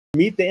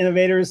Meet the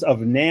Innovators of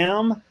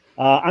NAMM.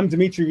 I'm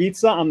Dimitri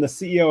Vitsa. I'm the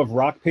CEO of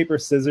Rock, Paper,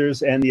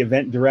 Scissors and the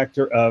event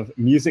director of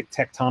Music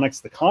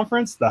Tectonics, the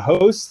conference, the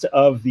host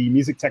of the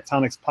Music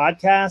Tectonics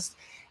podcast.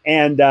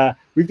 And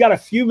we've got a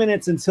few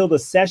minutes until the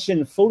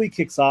session fully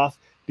kicks off,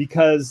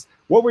 because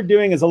what we're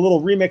doing is a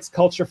little remix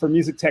culture for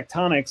Music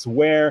Tectonics,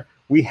 where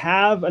we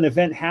have an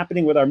event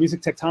happening with our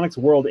Music Tectonics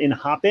world in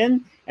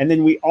Hopin, and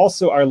then we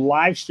also are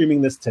live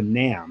streaming this to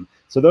NAMM.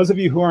 So those of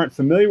you who aren't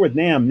familiar with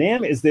NAMM,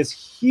 NAMM is this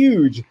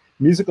huge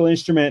musical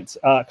instrument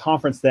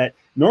conference that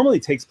normally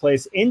takes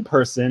place in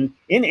person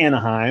in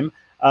Anaheim,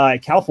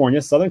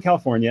 California, Southern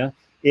California.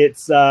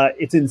 It's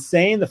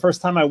insane. The first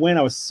time I went,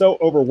 I was so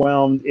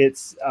overwhelmed.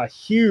 It's a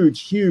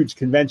huge, huge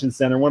convention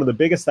center, one of the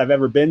biggest I've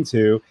ever been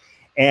to.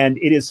 And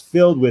it is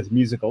filled with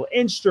musical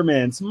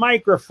instruments,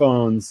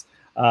 microphones,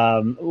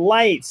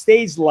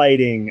 stage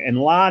lighting, and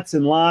lots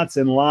and lots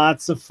and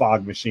lots of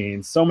fog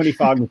machines. So many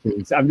fog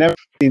machines. I've never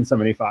seen so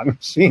many fog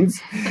machines.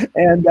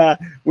 And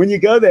when you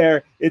go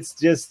there, it's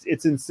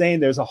insane.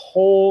 There's a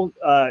whole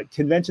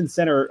convention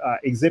center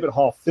exhibit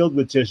hall filled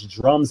with just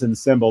drums and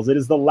cymbals. It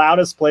is the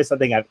loudest place I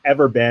think I've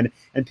ever been,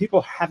 and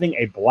people having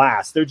a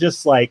blast. They're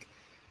just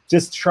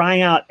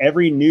trying out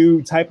every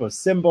new type of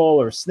cymbal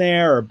or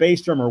snare or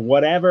bass drum or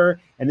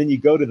whatever. And then you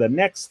go to the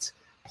next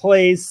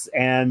place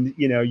and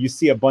you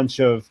see a bunch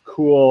of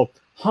cool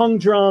hung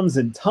drums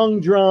and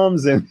tongue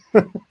drums and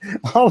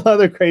all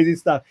other crazy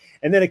stuff.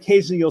 And then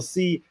occasionally you'll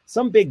see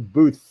some big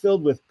booth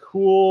filled with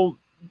cool,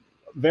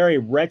 very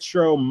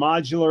retro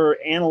modular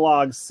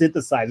analog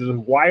synthesizers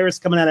with wires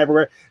coming out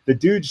everywhere. The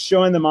dudes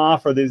showing them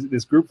off are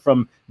this group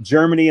from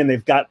Germany, and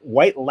they've got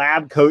white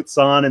lab coats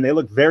on and they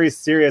look very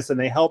serious, and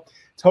they help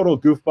total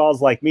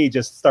goofballs like me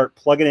just start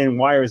plugging in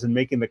wires and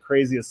making the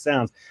craziest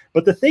sounds.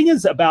 But the thing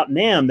is about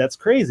NAMM that's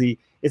crazy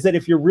is that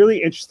if you're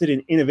really interested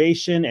in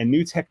innovation and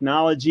new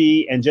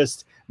technology and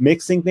just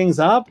mixing things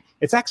up,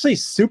 it's actually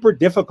super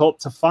difficult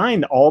to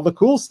find all the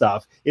cool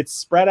stuff. It's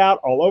spread out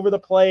all over the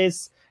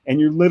place, and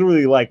you're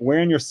literally like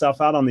wearing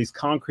yourself out on these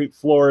concrete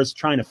floors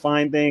trying to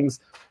find things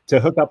to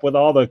hook up with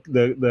all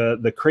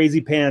the crazy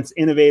pants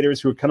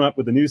innovators who are coming up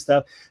with the new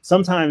stuff.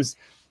 Sometimes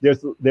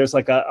there's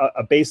like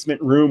a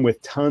basement room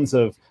with tons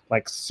of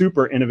like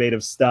super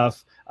innovative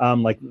stuff,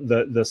 like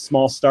the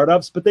small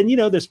startups. But then,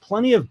 there's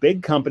plenty of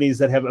big companies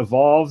that have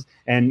evolved,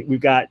 and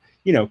we've got,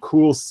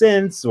 cool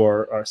synths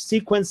or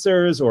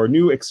sequencers or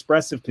new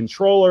expressive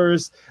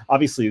controllers,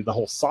 obviously the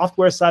whole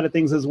software side of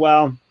things as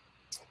well.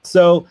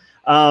 So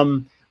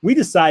we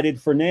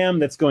decided for NAMM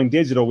that's going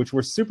digital, which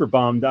we're super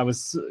bummed. I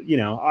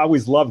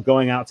always loved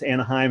going out to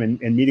Anaheim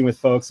and meeting with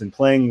folks and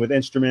playing with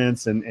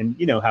instruments and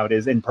you know how it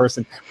is in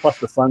person, plus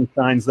the sun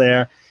shines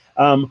there.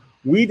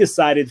 We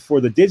decided for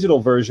the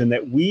digital version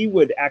that we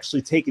would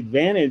actually take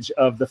advantage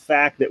of the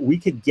fact that we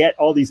could get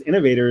all these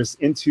innovators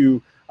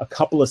into a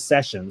couple of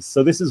sessions.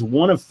 So this is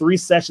one of 3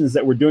 sessions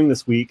that we're doing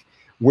this week,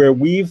 where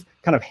we've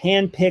kind of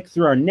handpicked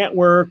through our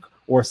network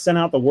or sent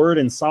out the word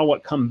and saw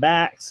what came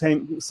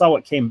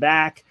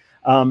back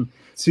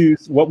to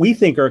what we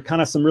think are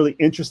kind of some really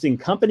interesting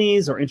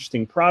companies or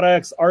interesting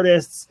products,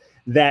 artists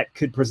that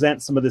could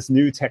present some of this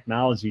new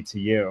technology to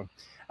you.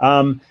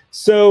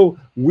 So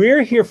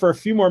we're here for a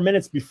few more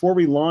minutes before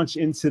we launch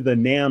into the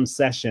NAMM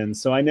session.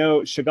 So I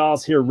know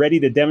Chagall's here ready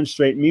to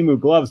demonstrate Mimu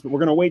gloves, but we're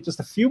going to wait just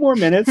a few more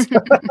minutes.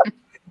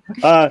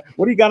 What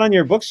do you got on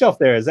your bookshelf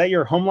there? Is that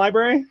your home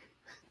library?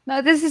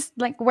 No, this is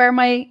like where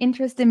my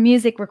interest in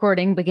music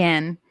recording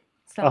began.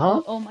 So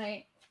all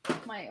my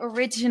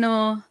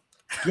original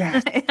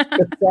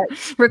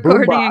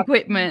recording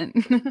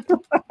equipment.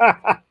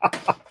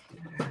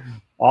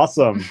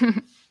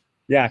 Awesome.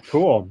 Yeah,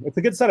 cool. It's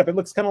a good setup. It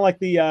looks kind of like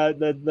the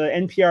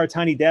NPR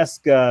Tiny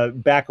Desk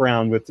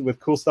background with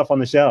cool stuff on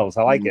the shelves.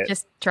 I like it.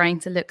 Just trying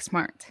to look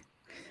smart.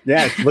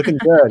 Yeah, it's looking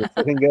good. It's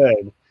looking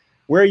good.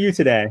 Where are you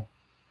today?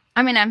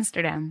 I'm in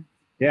Amsterdam.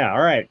 Yeah.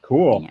 All right.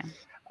 Cool.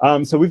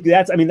 Yeah. So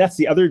that's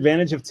the other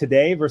advantage of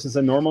today versus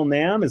a normal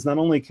NAMM, is not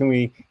only can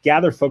we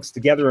gather folks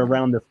together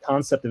around the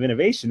concept of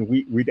innovation,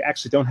 we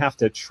actually don't have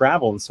to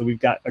travel. And so we've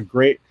got a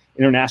great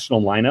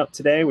international lineup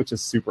today, which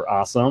is super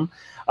awesome.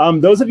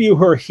 Those of you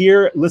who are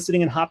here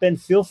listening in Hopin,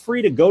 feel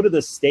free to go to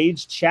the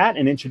stage chat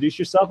and introduce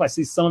yourself. I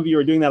see some of you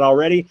are doing that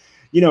already.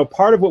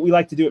 Part of what we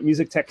like to do at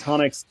Music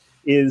Tectonics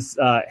is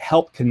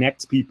help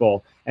connect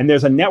people. And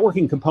there's a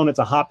networking component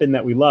to Hopin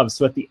that we love.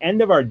 So at the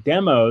end of our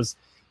demos,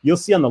 you'll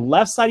see on the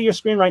left side of your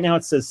screen right now,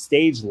 it says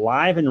Stage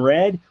Live in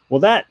red. Well,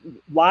 that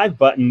live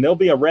button, there'll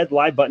be a red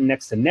live button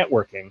next to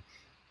networking.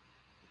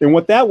 And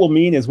what that will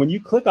mean is when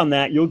you click on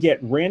that, you'll get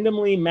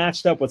randomly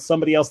matched up with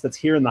somebody else that's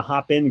here in the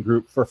Hopin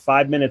group for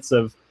 5 minutes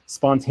of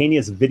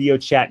spontaneous video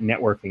chat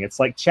networking. It's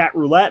like chat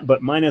roulette,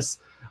 but minus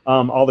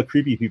all the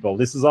creepy people.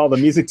 This is all the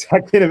music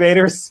tech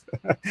innovators.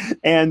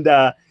 and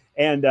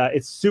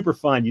it's super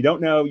fun. You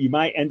don't know, you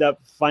might end up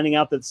finding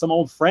out that some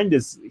old friend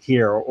is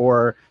here,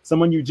 or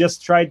someone you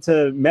just tried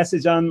to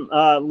message on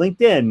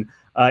LinkedIn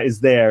is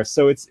there.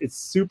 So it's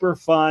super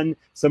fun.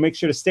 So make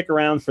sure to stick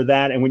around for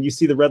that. And when you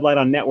see the red light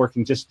on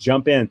networking, just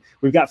jump in.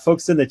 We've got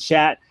folks in the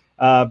chat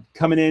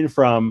coming in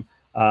from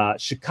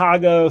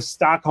Chicago,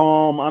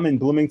 Stockholm. I'm in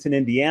Bloomington,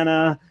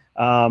 Indiana.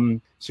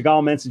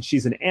 Chagall mentioned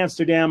she's in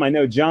Amsterdam. I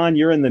know, John,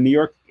 you're in the New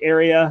York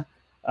area.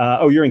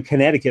 Oh, you're in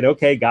Connecticut.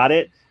 Okay, got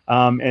it.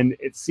 And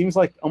it seems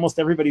like almost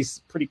everybody's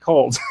pretty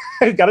cold.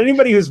 Got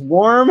anybody who's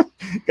warm?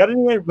 Got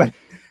anybody?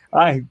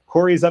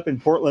 Corey's up in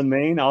Portland,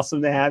 Maine.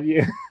 Awesome to have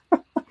you.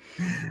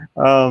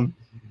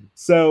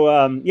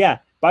 Yeah.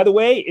 By the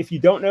way, if you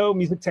don't know,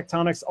 Music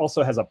Tectonics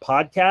also has a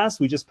podcast.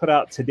 We just put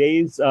out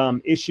today's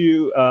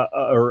issue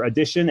or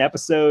edition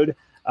episode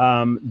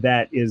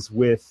that is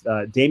with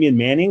Damian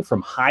Manning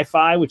from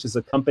Hi-Fi, which is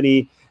a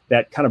company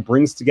that kind of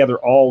brings together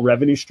all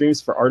revenue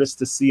streams for artists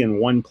to see in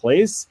one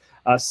place.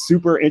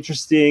 Super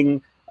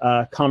interesting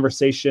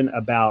conversation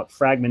about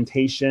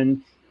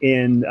fragmentation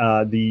in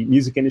the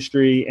music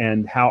industry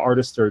and how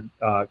artists are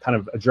kind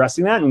of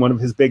addressing that. And one of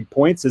his big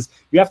points is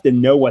you have to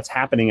know what's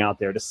happening out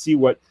there to see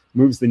what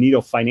moves the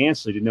needle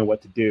financially, to know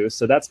what to do.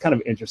 So that's kind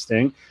of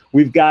interesting.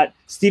 We've got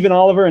Stephen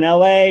Oliver in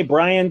LA,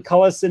 Brian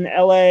Cullis in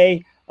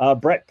LA,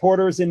 Brett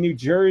Porter's in New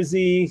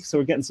Jersey. So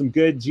we're getting some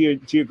good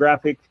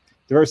geographic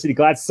diversity.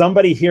 Glad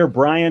somebody here,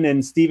 Brian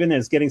and Stephen,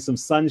 is getting some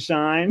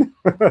sunshine.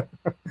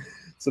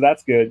 So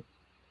that's good.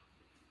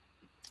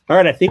 All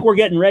right, I think we're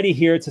getting ready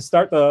here to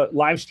start the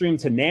live stream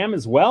to NAMM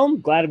as well.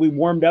 Glad we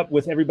warmed up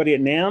with everybody at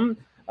NAMM.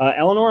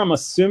 Eleanor, I'm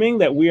assuming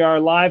that we are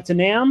live to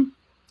NAMM.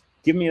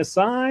 Give me a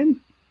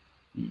sign.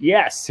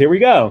 Yes, here we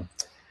go.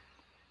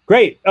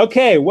 Great.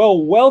 Okay, well,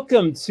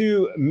 welcome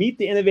to Meet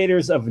the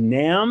Innovators of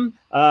NAMM.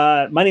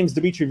 My name is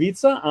Dmitry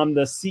Vitsa. I'm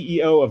the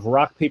CEO of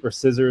Rock, Paper,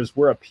 Scissors.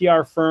 We're a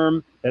PR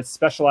firm that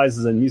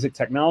specializes in music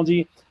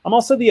technology. I'm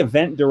also the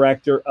event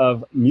director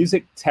of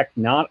Music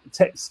Tectonics,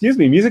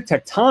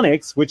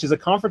 which is a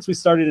conference we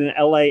started in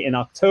LA in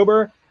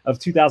October of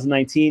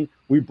 2019.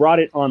 We brought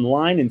it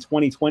online in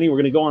 2020. We're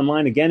going to go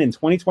online again in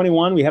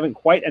 2021. We haven't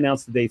quite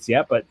announced the dates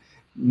yet, but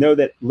know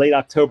that late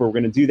October, we're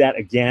going to do that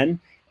again.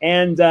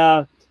 And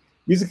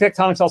Music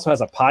Tectonics also has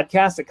a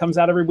podcast that comes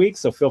out every week,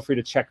 so feel free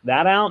to check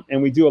that out.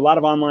 And we do a lot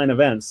of online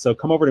events. So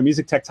come over to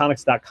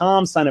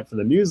musictectonics.com, sign up for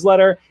the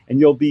newsletter, and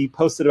you'll be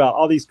posted about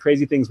all these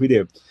crazy things we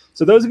do.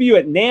 So those of you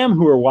at NAMM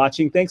who are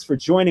watching, thanks for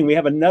joining. We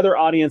have another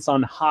audience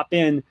on Hop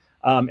In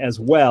as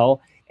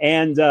well.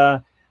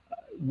 And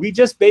we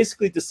just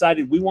basically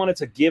decided we wanted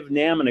to give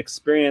NAMM an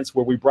experience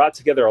where we brought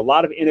together a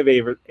lot of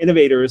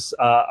innovators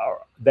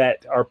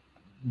that are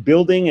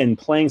building and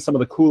playing some of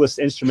the coolest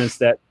instruments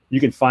that you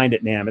can find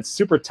at NAMM. It's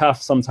super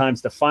tough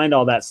sometimes to find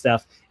all that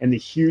stuff in the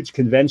huge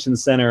convention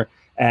center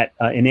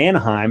in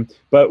Anaheim,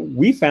 but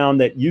we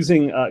found that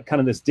using kind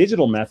of this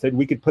digital method,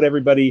 we could put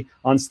everybody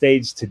on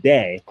stage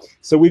today.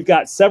 So we've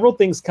got several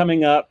things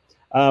coming up.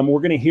 We're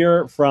going to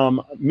hear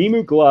from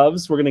Mimu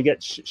Gloves. We're going to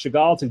get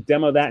Chagall to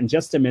demo that in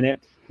just a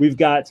minute. We've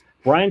got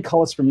Brian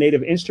Cullis from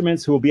Native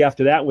Instruments, who will be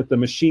after that with the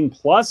Machine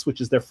Plus,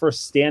 which is their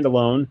first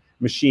standalone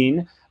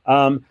machine.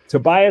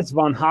 Tobias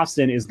von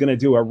Hofsten is going to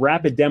do a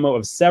rapid demo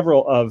of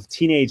several of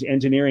Teenage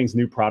Engineering's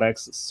new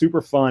products.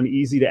 Super fun,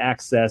 easy to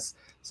access,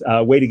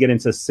 way to get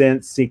into synth,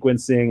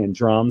 sequencing, and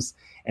drums.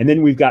 And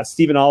then we've got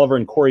Stephen Oliver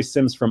and Corey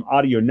Sims from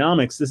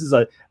Audionomics. This is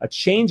a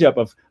change up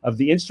of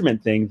the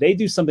instrument thing. They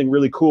do something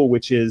really cool,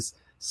 which is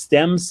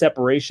stem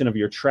separation of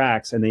your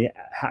tracks, and they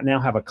now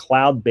have a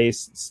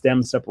cloud-based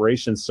stem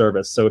separation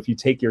service. So if you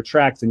take your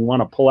tracks and you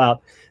want to pull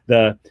out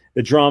the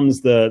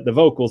drums, the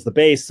vocals, the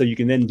bass, so you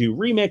can then do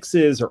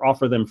remixes or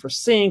offer them for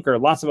sync or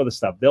lots of other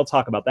stuff. They'll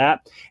talk about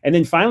that. And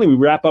then finally, we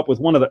wrap up with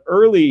one of the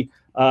early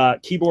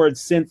keyboard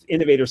synth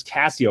innovators,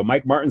 Casio.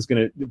 Mike Martin's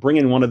going to bring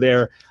in one of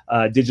their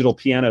digital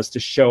pianos to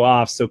show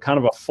off. So kind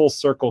of a full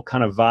circle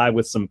kind of vibe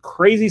with some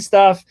crazy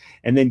stuff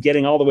and then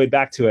getting all the way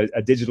back to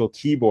a digital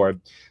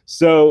keyboard.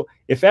 So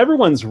if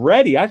everyone's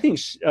ready, I think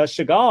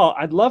Chagall,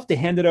 I'd love to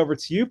hand it over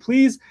to you.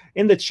 Please,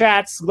 in the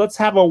chats, let's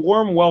have a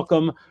warm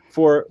welcome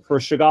for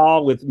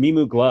Chagall with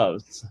Mimu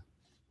Gloves.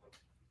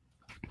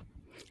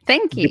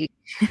 Thank you.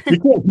 You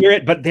can't hear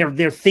it, but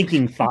they're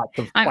thinking thoughts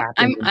of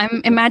clapping.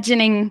 I'm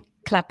imagining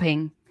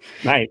clapping.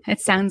 Right.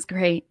 It sounds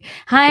great.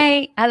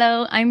 Hi,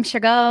 hello, I'm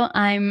Chagall.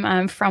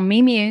 I'm from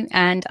Mimu,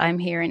 and I'm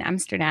here in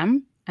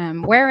Amsterdam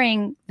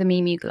wearing the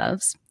Mimu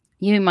gloves.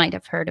 You might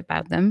have heard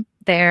about them.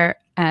 They're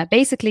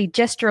basically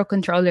gestural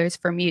controllers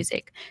for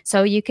music.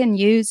 So you can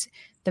use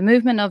the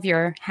movement of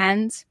your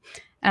hands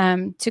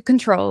to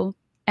control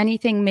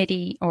anything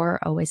MIDI or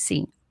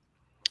OSC.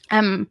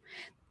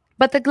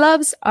 But the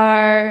gloves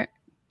are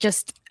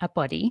just a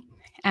body,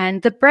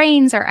 and the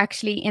brains are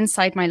actually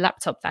inside my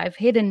laptop that I've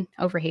hidden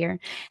over here.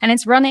 And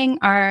it's running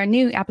our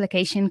new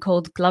application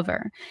called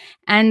Glover.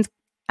 And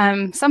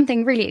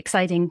something really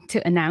exciting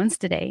to announce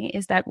today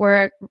is that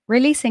we're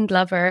releasing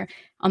Glover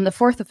on the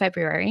 4th of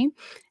February.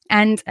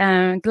 And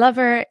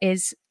Glover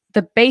is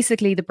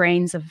basically the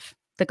brains of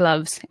the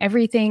gloves.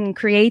 Everything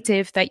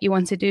creative that you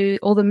want to do,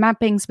 all the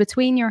mappings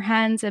between your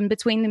hands and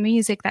between the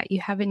music that you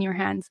have in your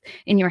hands,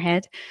 in your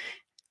head,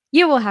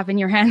 you will have in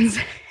your hands.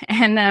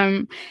 And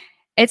I'm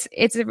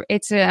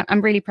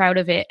really proud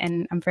of it,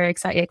 and I'm very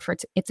excited for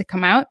it to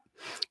come out.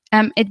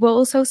 It will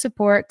also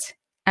support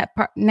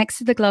next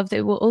to the glove,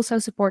 it will also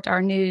support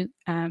our new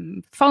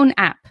phone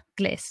app,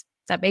 Gliss,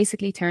 that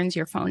basically turns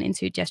your phone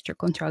into a gesture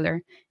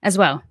controller as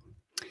well.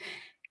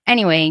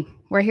 Anyway,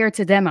 we're here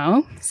to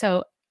demo,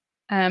 so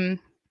I'm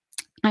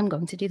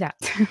going to do that.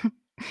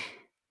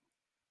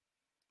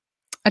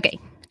 Okay,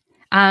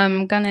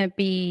 I'm gonna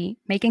be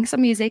making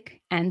some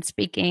music and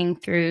speaking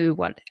through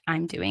what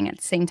I'm doing at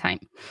the same time,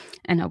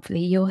 and hopefully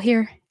you'll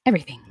hear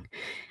everything.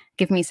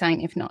 Give me a sign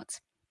if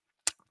not.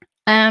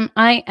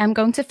 I am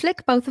going to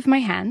flick both of my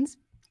hands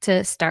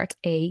to start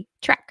a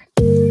track.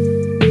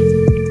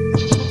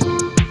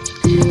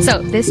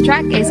 So this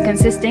track is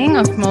consisting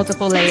of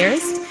multiple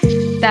layers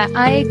that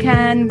I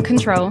can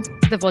control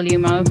the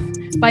volume of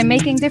by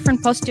making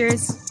different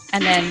postures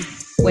and then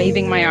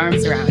waving my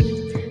arms around.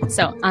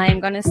 So I'm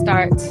going to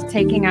start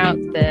taking out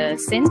the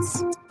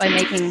synths by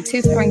making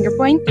 2 finger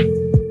point.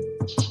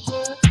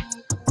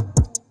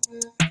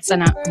 So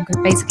now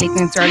I'm basically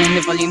controlling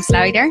the volume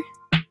slider.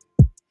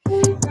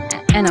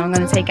 And I'm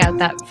going to take out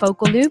that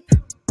vocal loop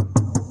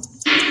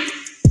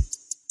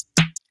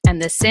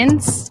and the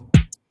synths.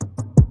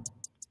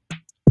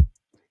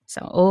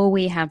 So all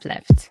we have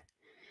left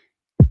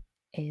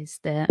is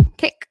the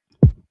kick.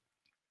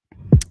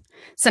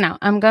 So now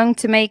I'm going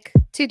to make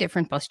 2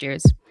 different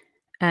postures.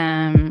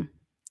 I'm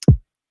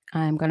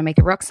going to make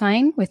a rock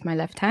sign with my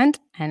left hand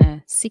and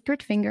a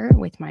secret finger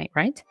with my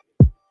right.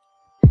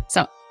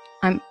 So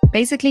I'm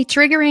basically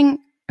triggering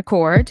a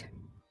chord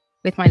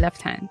with my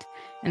left hand,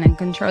 and I'm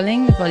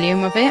controlling the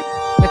volume of it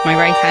with my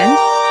right hand.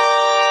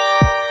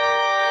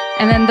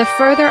 And then the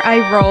further I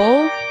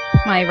roll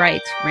my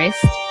right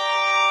wrist,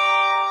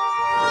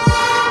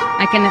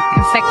 I can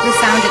affect the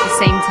sound at the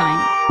same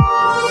time.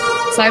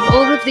 So I have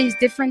all of these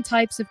different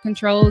types of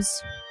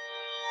controls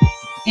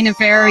in a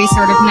very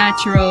sort of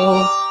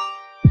natural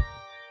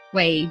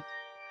way.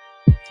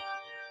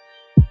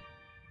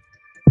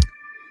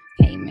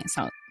 Okay,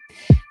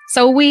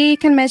 so we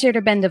can measure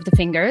the bend of the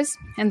fingers,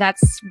 and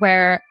that's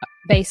where,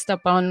 based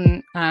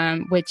upon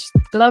which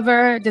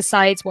glover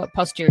decides what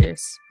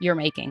postures you're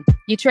making.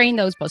 You train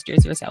those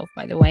postures yourself,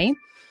 by the way.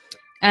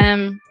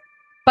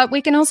 But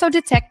we can also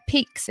detect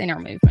peaks in our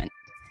movement.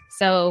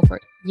 So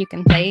you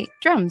can play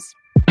drums.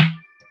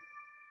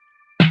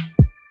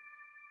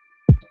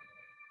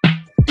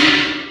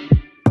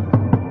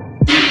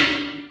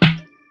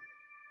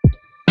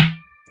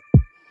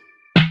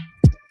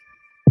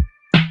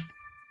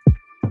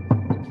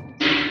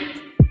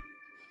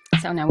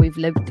 So now we've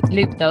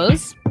looped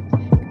those.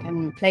 We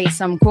can play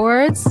some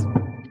chords.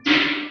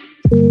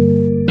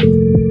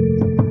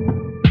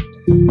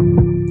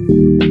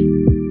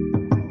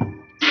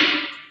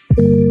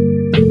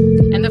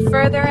 And the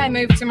further I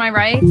move to my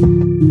right,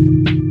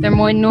 the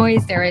more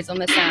noise there is on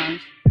the sound.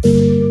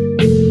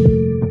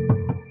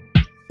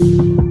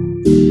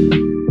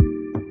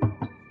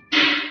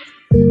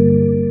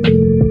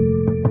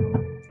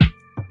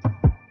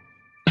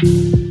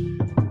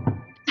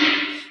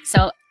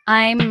 So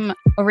I'm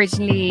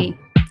originally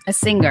a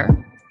singer,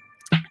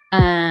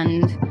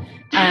 and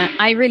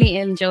I really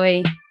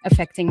enjoy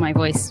affecting my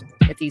voice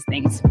with these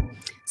things.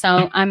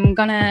 So I'm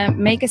gonna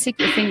make a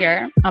secret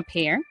finger up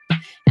here,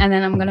 and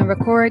then I'm gonna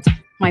record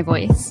my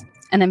voice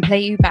and then play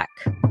you back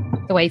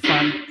the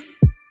waveform.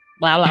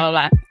 Blah, blah, blah,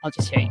 blah. I'll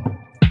just show you.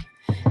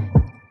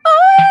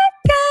 I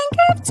can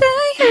give to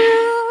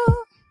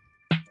you.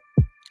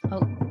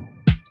 Oh.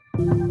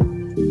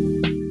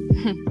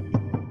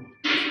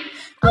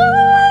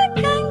 I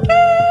can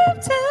give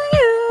to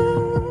you,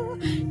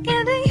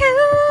 give to you.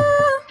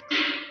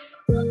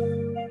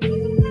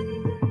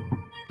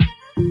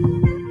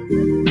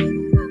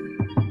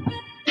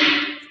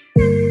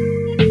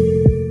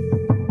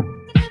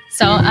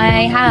 So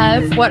I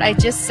have what I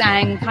just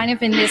sang kind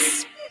of in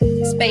this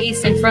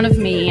space in front of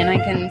me, and I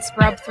can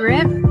scrub through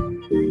it.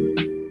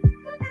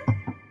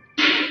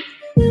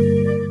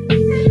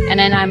 And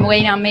then I'm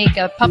waiting to make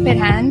a puppet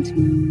hand.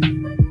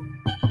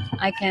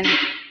 I can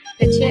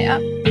pitch it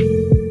up,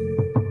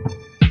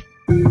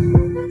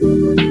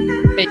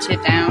 pitch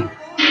it down.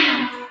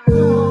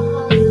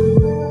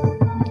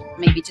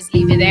 Maybe just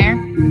leave it there.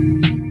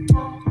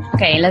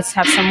 Okay, let's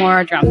have some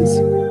more drums.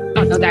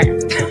 Oh, no, there.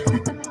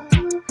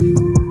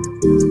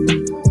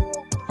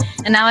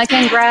 And now I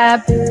can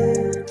grab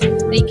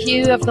the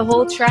cue of the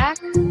whole track.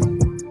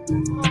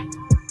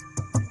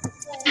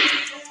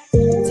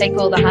 Take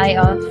all the high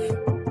off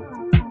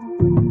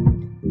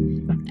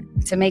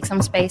to make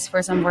some space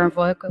for some more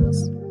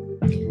vocals.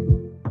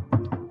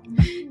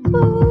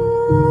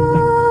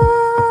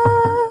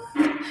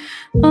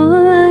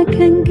 All I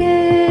can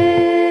get.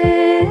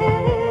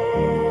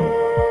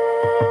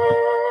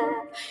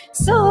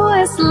 So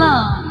as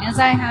long as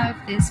I have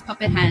this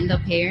puppet hand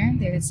up here,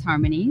 there's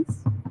harmonies.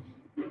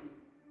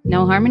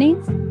 No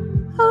harmonies?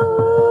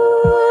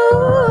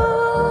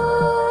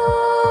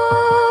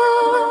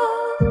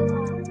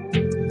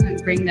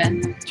 Let's bring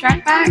the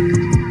track back.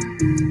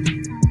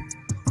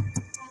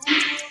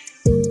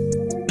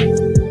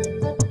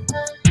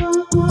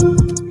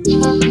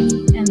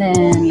 And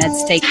then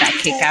let's take that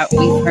kick out.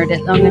 We've heard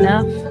it long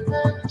enough.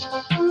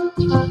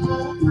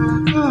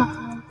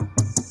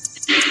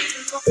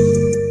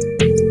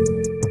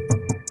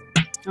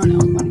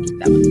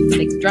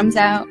 drums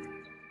out.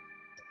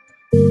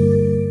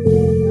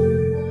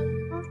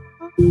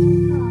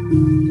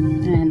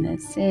 And the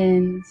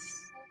synths.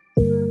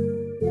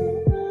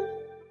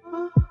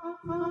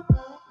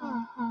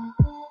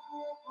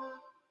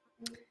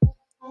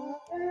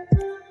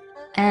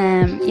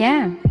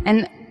 Yeah,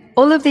 and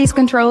all of these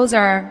controls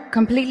are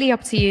completely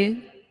up to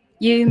you.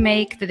 You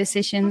make the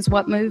decisions,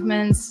 what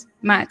movements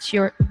match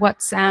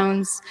what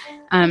sounds.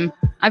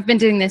 I've been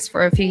doing this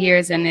for a few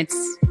years and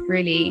it's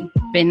really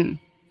been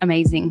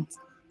amazing.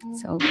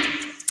 So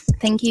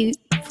thank you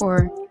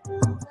for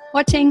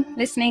watching,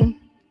 listening.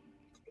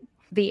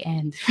 The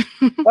end.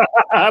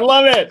 I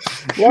love it.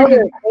 Love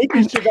it. Thank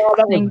you, Chagall.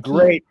 That was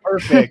great.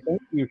 Perfect.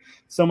 Thank you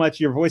so much.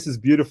 Your voice is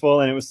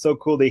beautiful, and it was so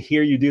cool to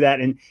hear you do that.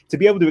 And to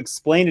be able to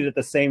explain it at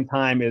the same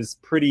time is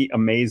pretty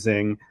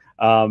amazing.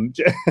 Like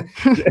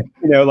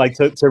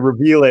to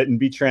reveal it and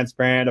be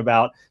transparent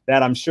about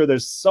that. I'm sure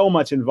there's so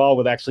much involved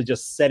with actually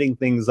just setting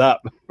things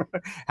up.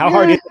 How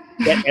hard is it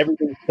to get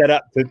everything set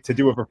up to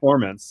do a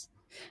performance?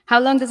 How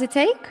long does it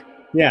take?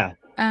 Yeah.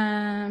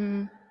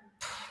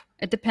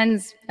 It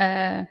depends.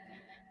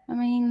 I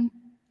mean,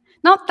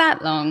 not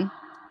that long.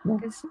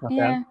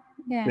 Yeah.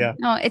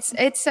 No, it's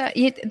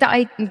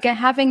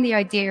having the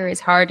idea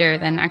is harder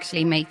than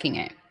actually making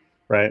it.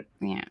 Right.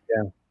 Yeah.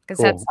 Yeah. Because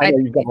cool. I know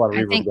you've got a lot of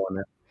reverb going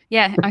there.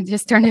 Yeah, I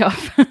just turned it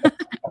off.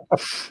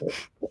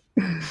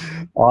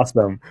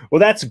 Awesome. Well,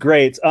 that's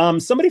great.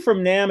 Somebody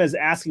from NAMM is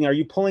asking, are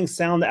you pulling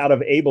sound out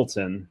of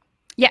Ableton?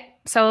 Yeah.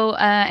 So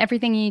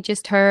everything you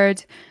just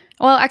heard.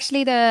 Well,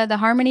 actually, the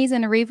harmonies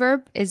and the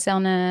reverb is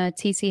on a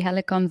TC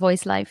Helicon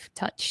Voice Live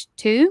Touch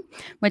 2,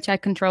 which I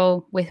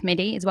control with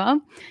MIDI as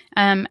well.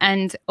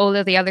 And all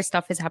of the other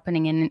stuff is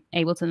happening in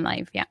Ableton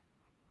Live. Yeah.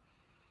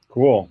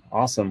 Cool.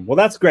 Awesome. Well,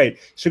 that's great.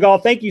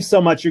 Chagall, thank you so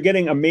much. You're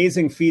getting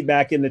amazing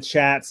feedback in the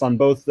chats on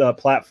both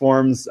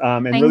platforms.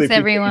 And thanks, really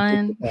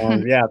everyone.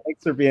 Yeah,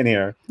 thanks for being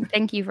here.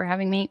 Thank you for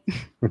having me.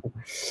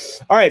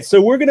 All right,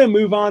 so we're going to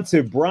move on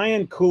to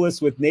Brian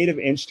Coulis with Native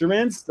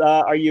Instruments.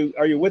 Are you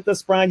with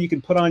us, Brian? You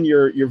can put on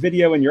your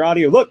video and your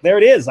audio. Look, there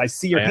it is. I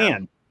see your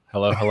hand.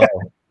 Hello, hello.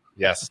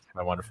 Yes,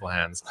 my wonderful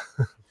hands.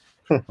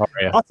 How are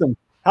you? Awesome.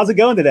 How's it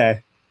going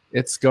today?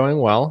 It's going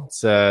well.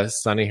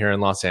 It's sunny here in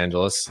Los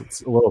Angeles.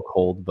 It's a little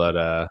cold,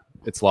 but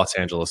it's Los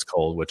Angeles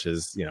cold, which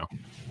is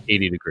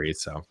 80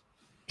 degrees, so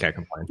can't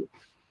complain.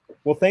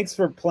 Well, thanks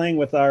for playing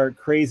with our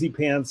crazy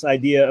pants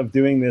idea of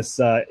doing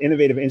this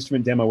innovative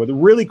instrument demo with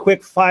really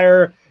quick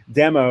fire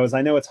demos.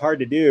 I know it's hard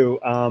to do,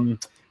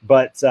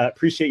 but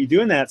appreciate you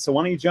doing that. So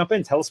why don't you jump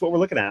in? Tell us what we're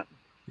looking at.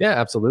 Yeah,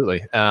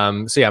 absolutely.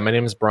 So yeah, my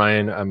name is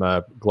Brian. I'm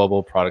a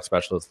global product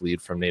specialist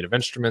lead from Native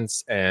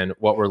Instruments. And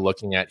what we're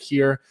looking at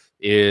here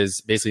is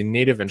basically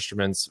Native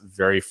Instruments'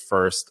 very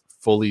first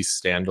fully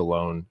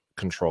standalone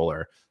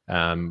controller.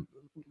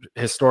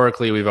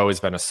 Historically, we've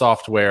always been a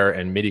software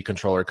and MIDI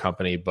controller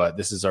company, but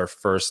this is our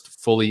first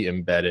fully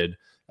embedded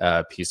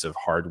piece of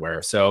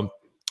hardware. So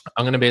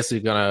I'm going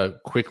to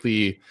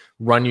quickly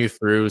run you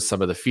through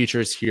some of the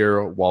features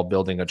here while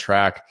building a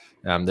track.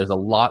 There's a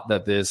lot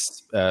that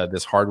this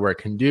hardware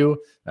can do,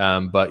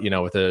 but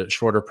with a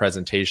shorter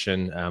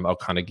presentation, I'll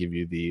kind of give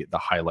you the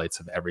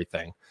highlights of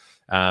everything.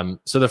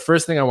 So the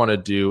first thing I want to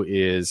do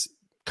is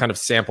kind of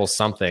sample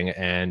something,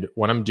 and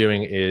what I'm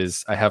doing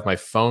is I have my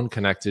phone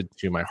connected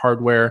to my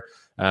hardware,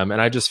 and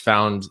I just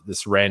found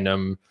this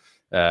random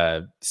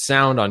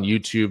sound on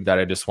YouTube that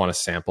I just want to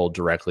sample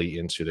directly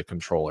into the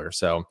controller.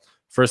 So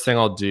first thing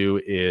I'll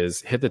do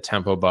is hit the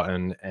tempo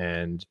button,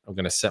 and I'm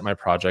going to set my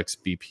project's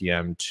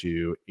BPM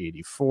to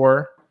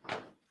 84.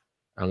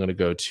 I'm going to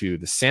go to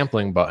the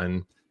sampling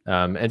button.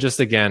 And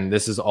just again,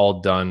 this is all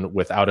done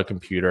without a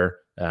computer.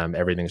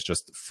 Everything's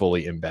just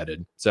fully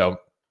embedded. So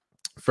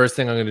first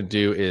thing I'm going to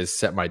do is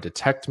set my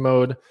detect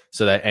mode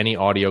so that any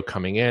audio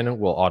coming in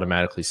will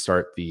automatically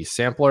start the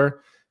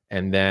sampler.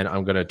 And then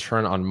I'm going to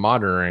turn on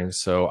monitoring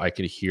so I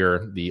could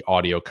hear the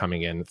audio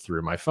coming in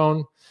through my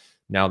phone.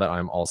 Now that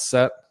I'm all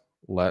set,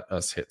 let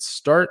us hit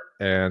start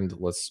and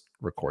let's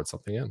record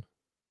something in.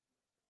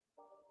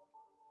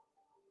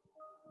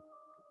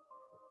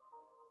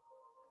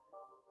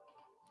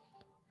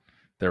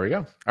 There we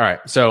go. All right,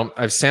 so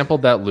I've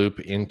sampled that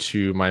loop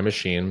into my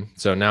machine.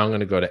 So now I'm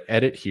going to go to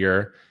edit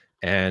here,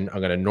 and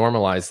I'm going to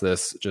normalize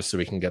this just so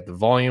we can get the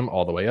volume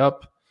all the way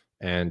up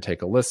and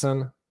take a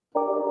listen.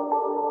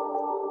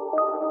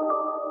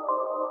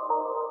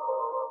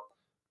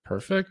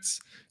 Perfect.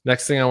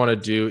 Next thing I want to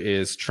do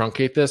is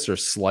truncate this or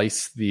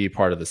slice the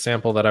part of the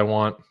sample that I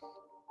want.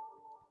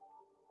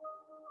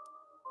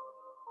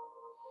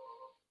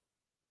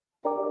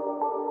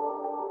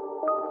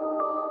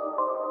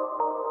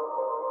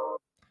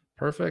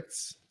 Perfect.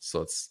 So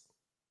let's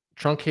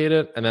truncate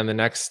it. And then the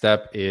next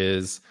step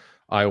is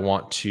I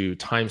want to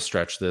time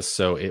stretch this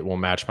so it will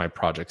match my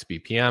project's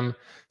BPM.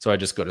 So I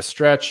just go to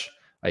stretch,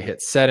 I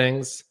hit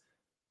settings,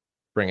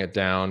 bring it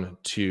down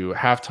to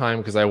halftime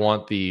because I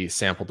want the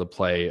sample to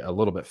play a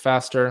little bit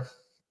faster.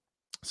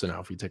 So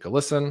now if we take a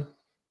listen.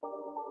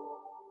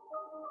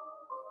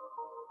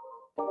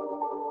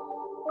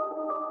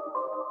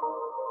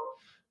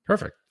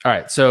 Perfect. All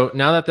right. So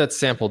now that that's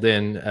sampled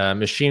in,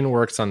 Machine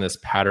works on this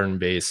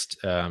pattern-based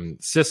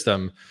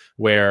system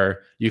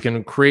where you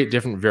can create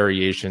different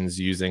variations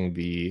using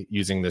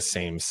the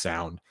same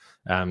sound.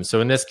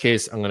 So in this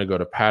case, I'm going to go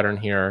to pattern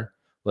here.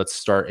 Let's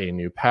start a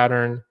new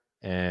pattern,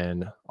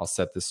 and I'll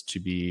set this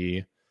to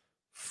be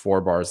 4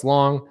 bars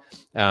long.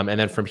 And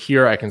then from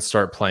here, I can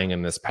start playing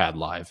in this pad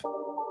live.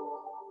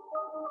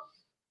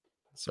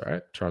 That's all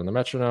right. Turn on the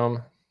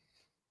metronome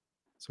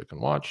so we can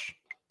watch.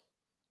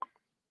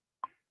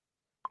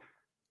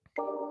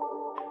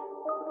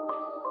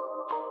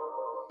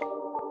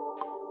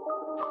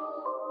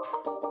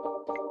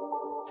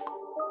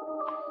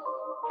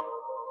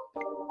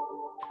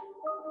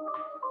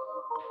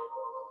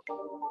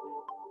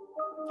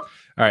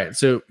 All right,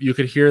 so you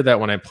could hear that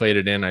when I played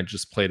it in, I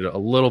just played it a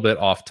little bit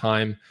off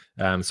time.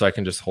 So I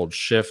can just hold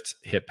Shift,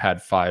 hit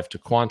pad 5 to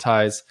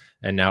quantize,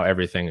 and now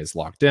everything is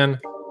locked in.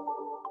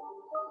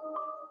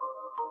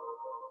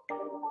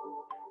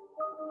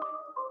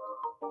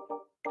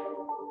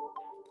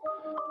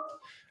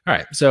 All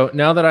right, so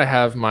now that I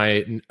have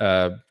my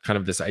kind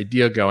of this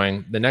idea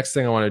going, the next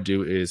thing I want to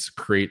do is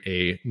create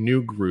a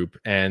new group.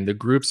 And the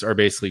groups are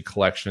basically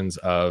collections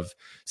of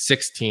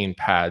 16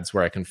 pads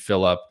where I can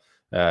fill up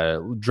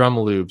drum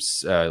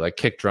loops, like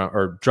kick drum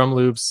or drum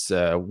loops,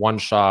 one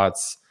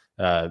shots,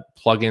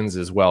 plugins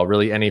as well,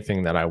 really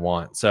anything that I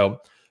want. So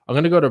I'm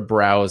going to go to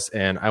browse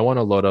and I want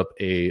to load up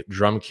a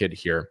drum kit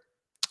here.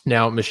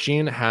 Now,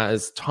 Machine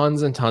has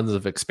tons and tons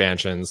of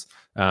expansions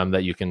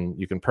that you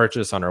can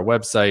purchase on our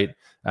website.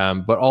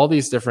 But all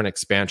these different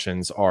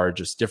expansions are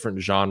just different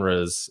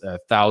genres,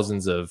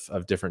 thousands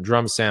of different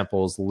drum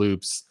samples,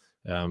 loops,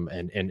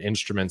 and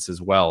instruments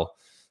as well.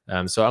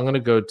 So I'm going to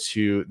go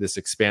to this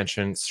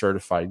expansion,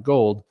 Certified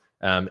Gold.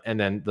 And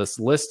then this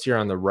list here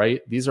on the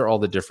right, these are all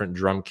the different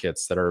drum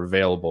kits that are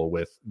available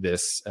with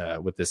this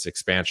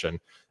expansion.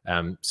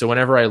 So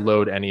whenever I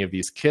load any of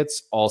these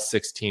kits, all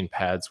 16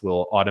 pads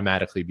will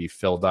automatically be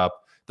filled up.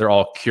 They're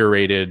all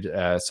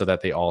curated so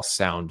that they all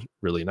sound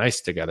really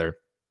nice together.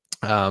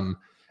 And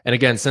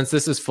again, since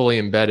this is fully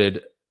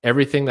embedded,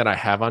 everything that I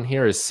have on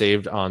here is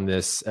saved on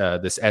this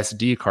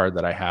SD card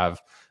that I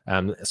have.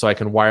 So I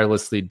can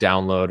wirelessly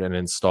download and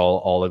install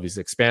all of these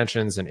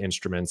expansions and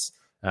instruments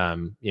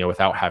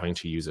without having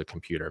to use a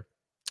computer.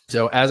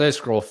 So as I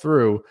scroll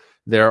through,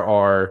 there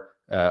are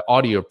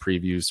audio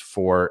previews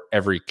for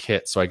every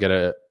kit. So I get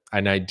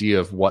an idea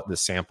of what the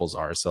samples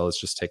are. So let's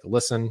just take a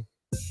listen.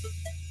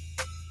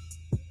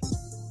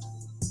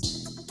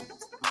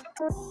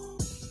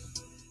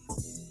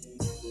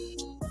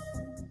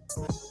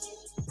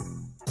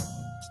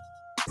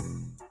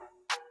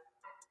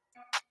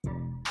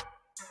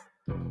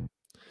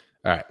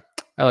 All right,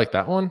 I like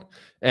that one.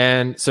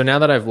 And so now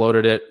that I've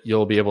loaded it,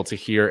 you'll be able to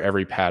hear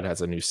every pad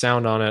has a new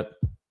sound on it.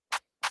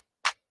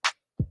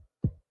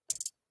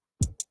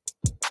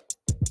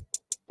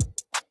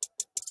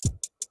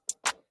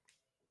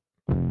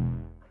 And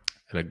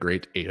a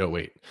great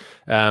 808.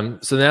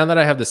 So now that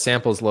I have the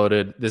samples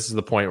loaded, this is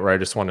the point where I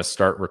just want to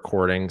start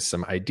recording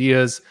some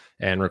ideas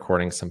and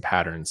recording some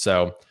patterns.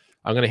 So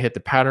I'm going to hit the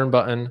pattern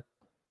button,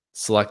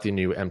 select the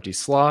new empty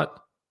slot,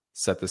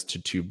 set this to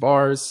 2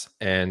 bars,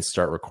 and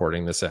start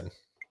recording this in.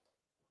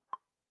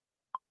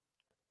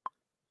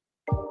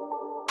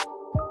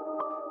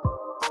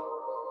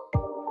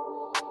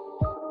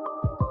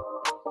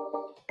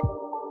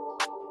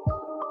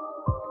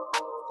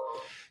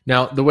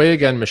 Now, the way,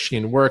 again,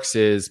 Machine works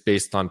is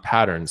based on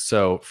patterns.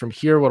 So from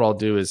here, what I'll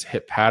do is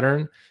hit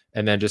pattern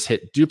and then just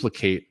hit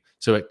duplicate.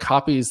 So it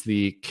copies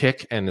the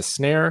kick and the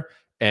snare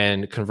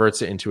and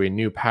converts it into a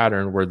new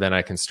pattern where then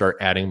I can start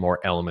adding more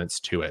elements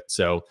to it.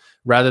 So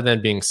rather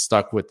than being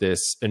stuck with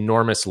this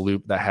enormous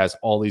loop that has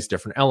all these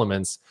different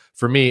elements,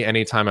 for me,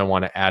 anytime I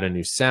want to add a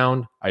new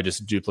sound, I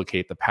just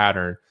duplicate the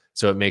pattern.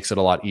 So it makes it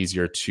a lot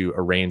easier to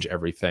arrange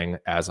everything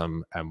as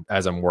I'm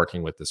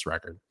working with this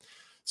record.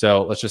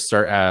 So let's just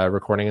start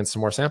recording in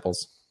some more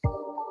samples.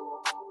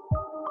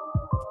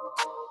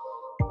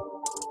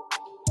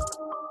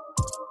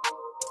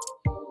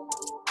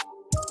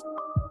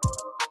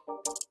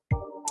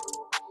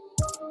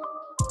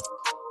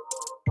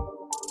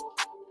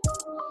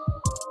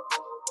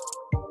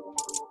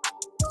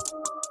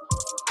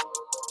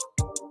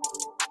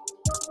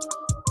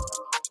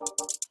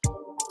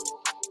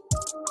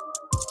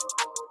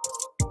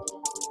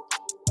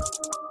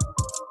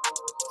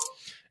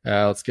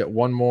 Let's get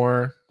one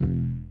more.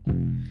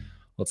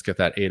 Let's get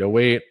that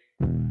 808,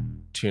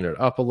 tune it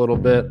up a little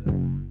bit.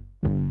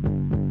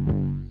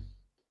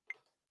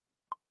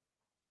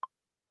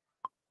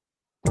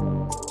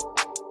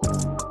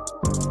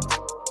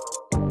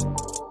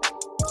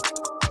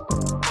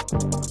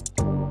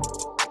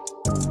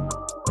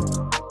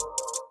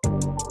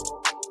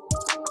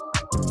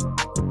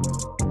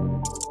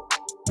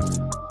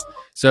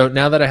 So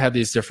now that I have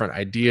these different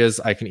ideas,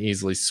 I can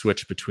easily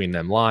switch between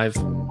them live.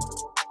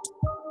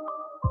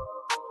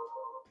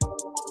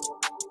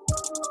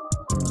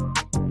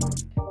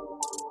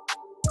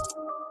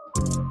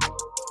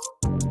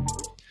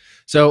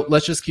 So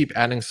let's just keep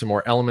adding some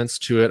more elements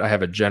to it. I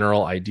have a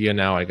general idea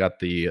now. I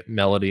got the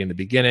melody in the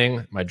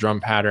beginning, my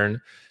drum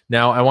pattern.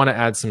 Now I want to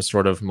add some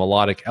sort of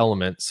melodic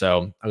element.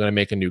 So I'm going to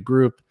make a new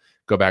group,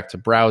 go back to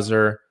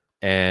browser,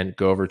 and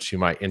go over to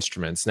my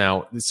instruments.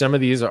 Now, some of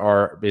these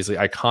are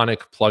basically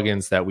iconic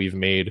plugins that we've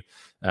made.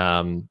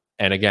 And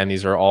again,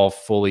 these are all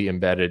fully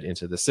embedded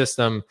into the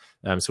system.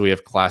 So we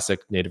have classic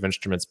Native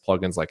Instruments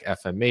plugins like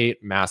FM8,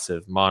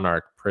 Massive,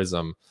 Monarch,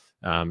 Prism,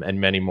 and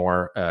many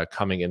more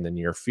coming in the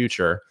near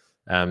future.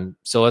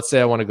 So let's say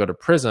I want to go to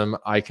Prism.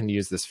 I can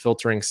use this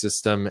filtering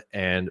system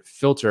and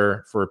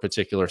filter for a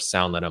particular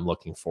sound that I'm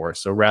looking for.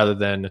 So rather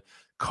than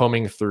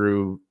combing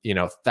through,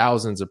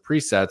 thousands of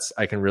presets,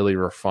 I can really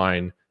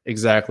refine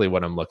exactly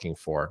what I'm looking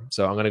for.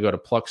 So I'm going to go to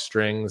pluck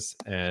strings,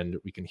 and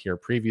we can hear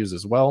previews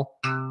as well.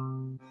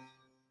 All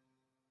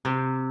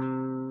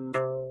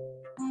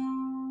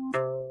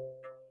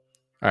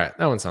right,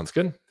 that one sounds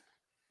good.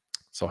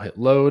 So I'll hit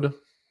load.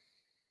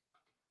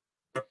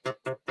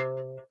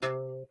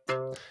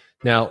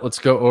 Now let's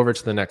go over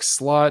to the next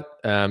slot.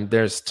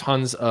 There's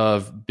tons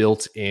of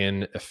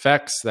built-in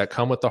effects that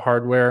come with the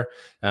hardware,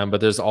 but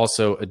there's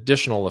also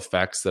additional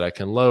effects that I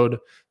can load.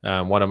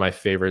 One of my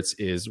favorites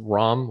is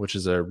ROM, which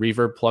is a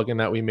reverb plugin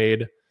that we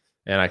made,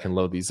 and I can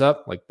load these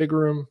up like Big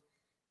Room.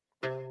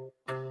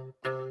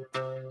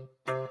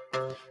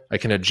 I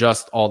can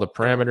adjust all the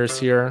parameters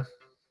here.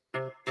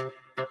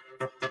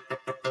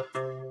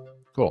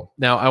 Cool.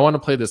 Now I want to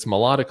play this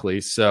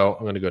melodically, so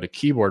I'm going to go to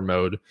keyboard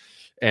mode.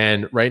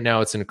 And right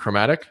now it's in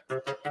chromatic,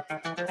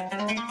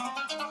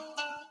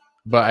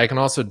 but I can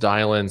also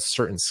dial in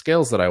certain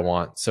scales that I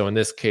want. So in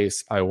this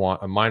case, I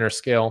want a minor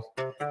scale.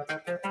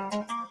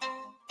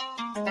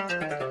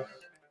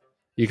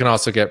 You can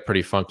also get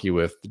pretty funky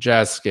with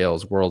jazz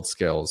scales, world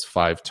scales,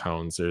 5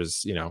 tones.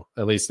 There's,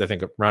 at least I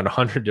think around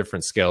 100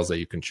 different scales that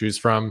you can choose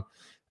from.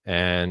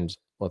 And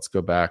let's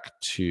go back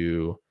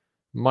to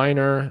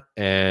minor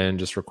and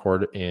just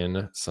record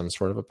in some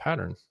sort of a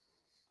pattern.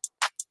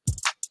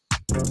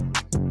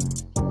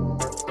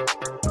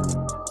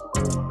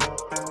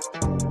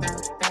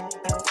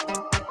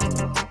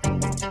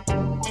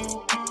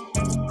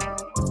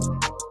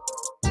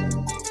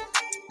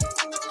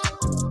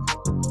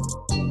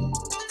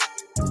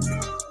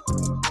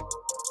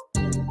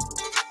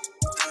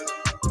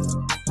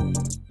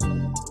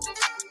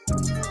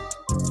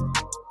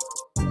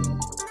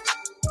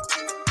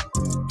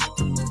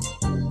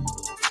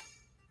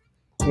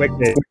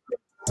 Wicked.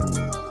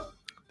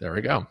 There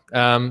we go.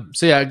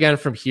 So yeah, again,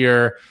 from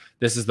here,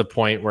 this is the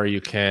point where you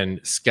can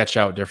sketch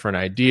out different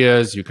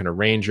ideas. You can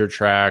arrange your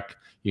track.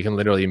 You can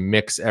literally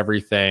mix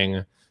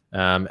everything.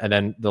 And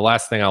then the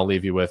last thing I'll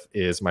leave you with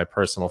is my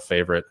personal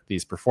favorite,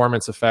 these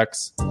performance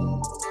effects.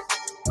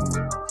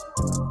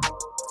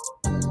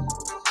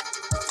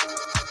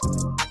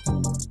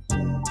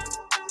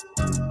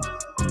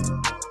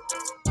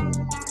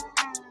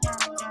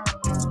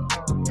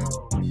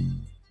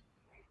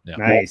 Yeah.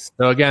 Nice.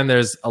 So again,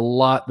 there's a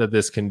lot that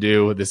this can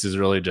do. This is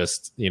really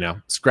just,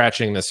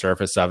 scratching the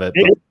surface of it.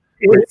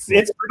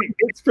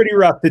 It's pretty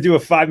rough to do a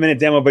 5-minute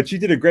demo, but you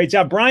did a great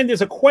job. Brian,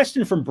 there's a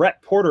question from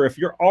Brett Porter. If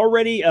you're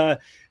already a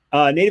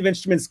Native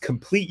Instruments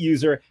Complete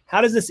user,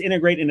 how does this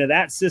integrate into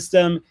that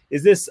system?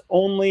 Is this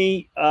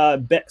only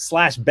 /best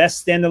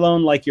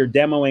standalone like you're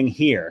demoing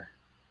here?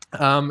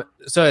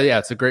 So yeah,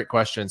 it's a great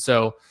question.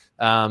 So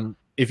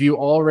if you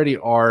already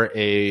are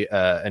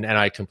an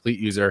NI Complete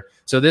user,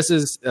 so this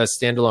is a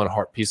standalone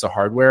piece of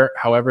hardware.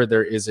 However,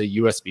 there is a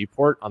USB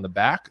port on the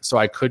back, so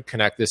I could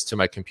connect this to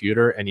my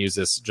computer and use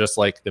this just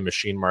like the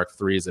Machine Mark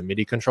III as a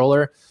MIDI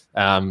controller.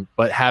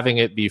 But having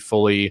it be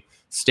fully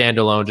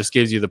standalone just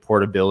gives you the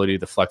portability,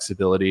 the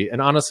flexibility,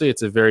 and honestly,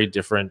 it's a very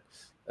different,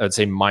 I'd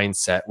say,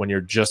 mindset when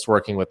you're just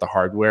working with the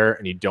hardware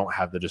and you don't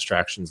have the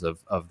distractions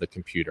of the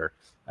computer.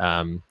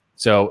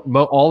 So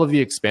all of the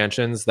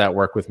expansions that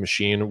work with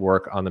Machine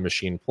work on the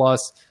Machine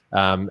Plus.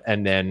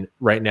 And then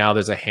right now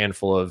there's a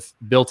handful of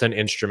built-in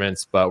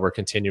instruments, but we're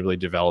continually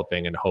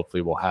developing, and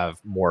hopefully we'll have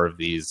more of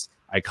these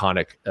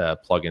iconic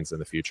plugins in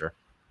the future.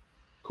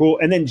 Cool.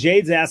 And then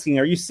Jade's asking,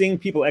 are you seeing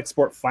people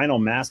export final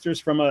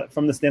masters from the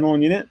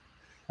standalone unit?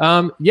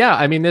 Yeah,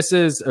 I mean, this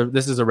is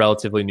a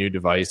relatively new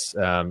device.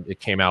 It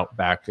came out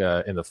back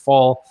in the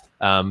fall.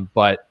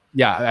 But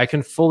yeah, I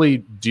can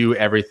fully do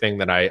everything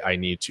that I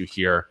need to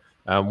here.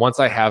 Once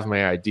I have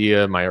my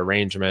idea, my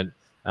arrangement,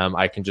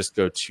 I can just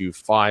go to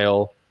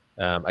File.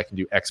 I can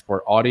do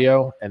Export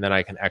Audio, and then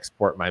I can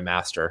export my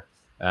master,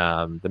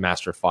 the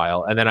master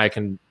file. And then I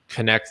can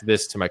connect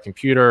this to my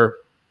computer,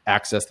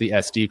 access the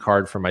SD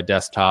card from my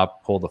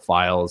desktop, pull the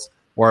files.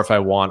 Or if I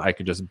want, I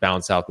could just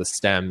bounce out the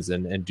stems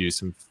and do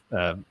some,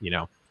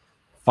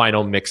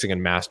 final mixing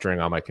and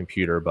mastering on my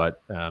computer.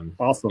 But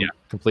awesome. Yeah,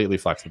 completely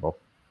flexible.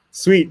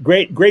 Sweet.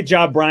 Great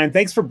job, Brian.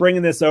 Thanks for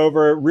bringing this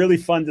over. Really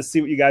fun to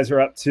see what you guys are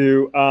up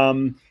to.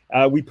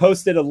 We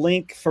posted a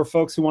link for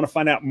folks who want to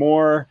find out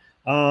more.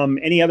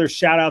 Any other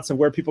shout outs of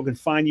where people can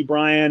find you,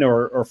 Brian,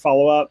 or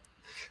follow up?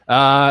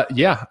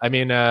 Yeah, I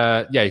mean,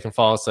 you can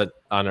follow us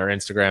on our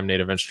Instagram,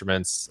 Native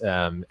Instruments,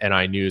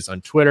 NI News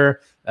on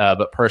Twitter.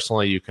 But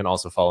personally, you can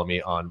also follow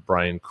me on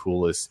Brian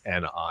Coolis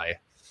NI.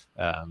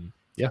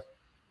 Yeah.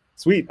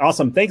 Sweet.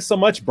 Awesome. Thanks so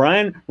much,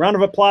 Brian. Round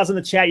of applause in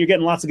the chat. You're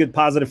getting lots of good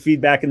positive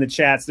feedback in the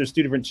chats. There's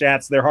 2 different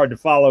chats. They're hard to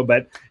follow,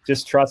 but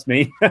just trust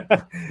me.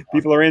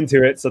 People are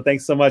into it. So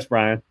thanks so much,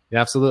 Brian. Yeah,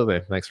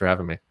 absolutely. Thanks for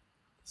having me.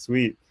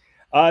 Sweet.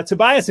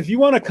 Tobias, if you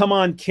want to come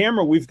on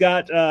camera, we've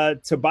got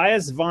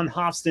Tobias von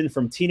Hofsten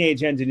from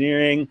Teenage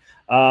Engineering.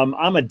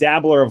 I'm a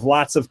dabbler of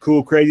lots of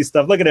cool, crazy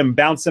stuff. Look at him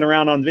bouncing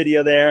around on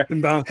video there.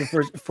 Been bouncing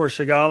for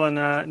Chagall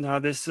and now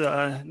this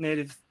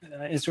native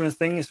instrument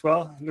thing as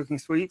well. Looking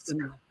sweet.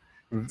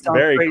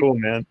 Very great. Cool,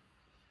 man.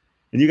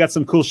 And you got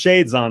some cool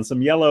shades on,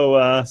 some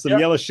yellow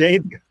yellow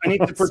shades. I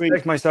need to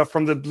protect myself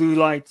from the blue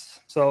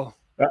lights, so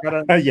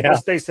gotta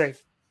stay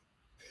safe.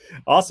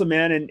 Awesome,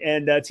 man.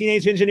 And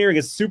Teenage Engineering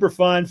is super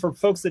fun. For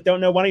folks that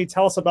don't know, why don't you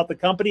tell us about the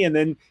company and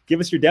then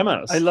give us your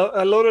demos? I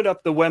loaded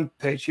up the web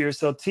page here,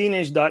 so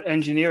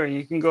teenage.engineering.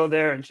 You can go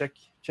there and check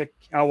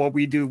out what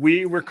we do.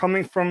 We're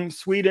coming from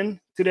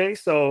Sweden today,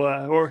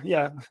 so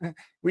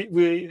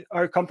we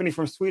are a company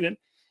from Sweden,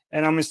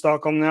 and I'm in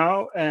Stockholm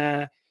now.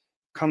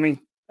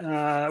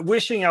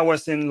 Wishing I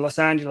was in Los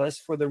Angeles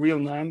for the real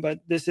NAMM, but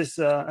this is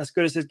as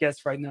good as it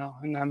gets right now,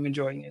 and I'm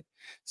enjoying it.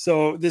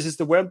 So this is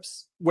the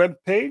web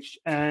page,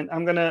 and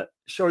I'm gonna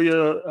show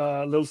you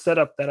a little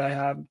setup that I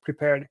have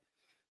prepared.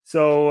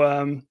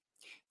 So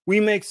we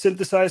make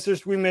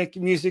synthesizers, we make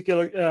music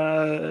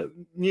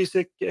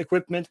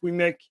equipment, we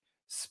make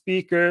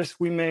speakers,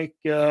 we make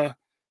a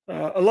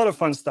lot of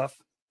fun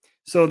stuff.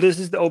 So this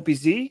is the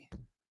OPZ.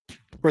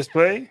 Press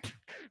play.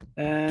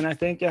 And I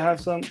think I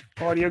have some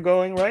audio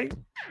going, right?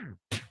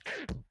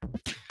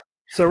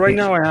 So right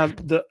now I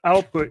have the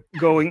output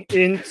going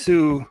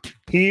into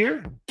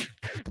here,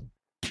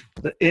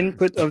 the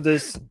input of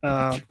this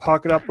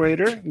pocket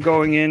operator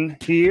going in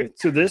here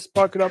to this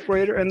pocket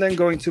operator, and then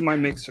going to my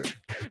mixer.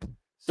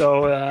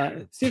 So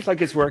it seems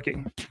like it's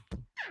working.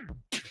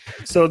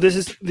 So this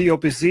is the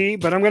OPZ,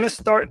 but I'm going to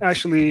start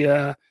actually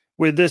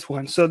with this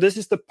one. So this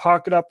is the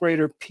pocket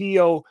operator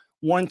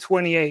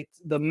PO128,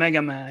 the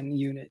Mega Man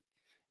unit.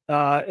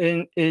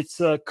 And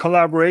it's a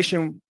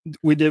collaboration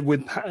we did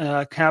with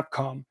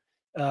Capcom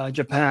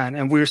Japan,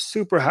 and we're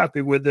super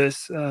happy with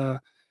this.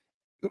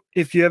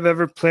 If you have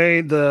ever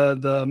played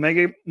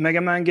the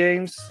Mega Man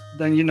games,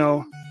 then you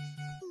know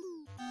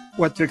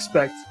what to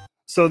expect.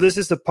 So this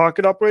is the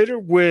pocket operator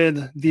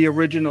with the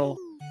original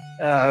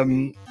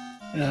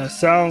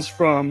sounds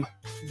from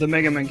the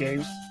Mega Man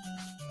games.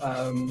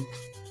 And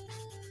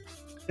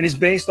it's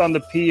based on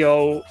the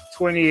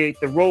PO28,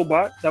 the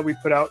robot that we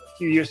put out a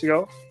few years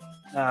ago.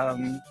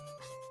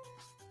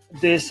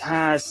 This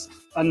has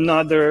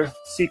another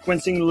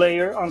sequencing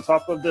layer on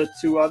top of the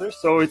 2 others,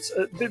 so it's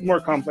a bit more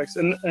complex,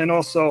 and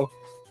also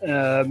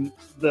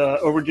the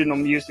original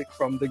music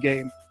from the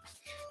game.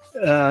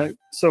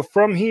 So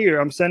from here,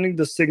 I'm sending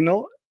the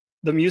signal,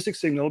 the music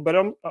signal, but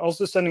I'm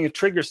also sending a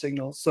trigger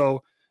signal.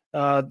 So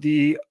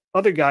the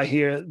other guy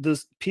here,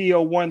 this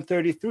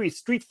PO133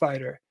 Street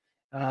Fighter,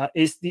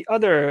 is the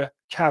other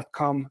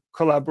Capcom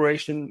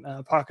collaboration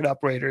pocket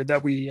operator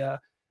that we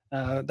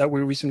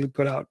recently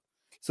put out.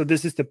 So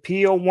this is the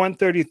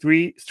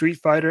PO133 Street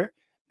Fighter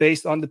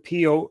based on the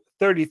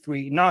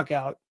PO33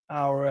 Knockout.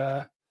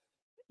 Our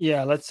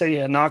let's say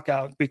a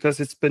knockout, because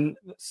it's been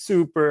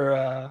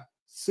super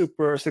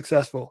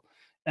successful,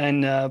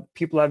 and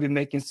people have been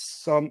making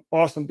some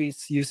awesome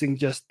beats using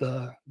just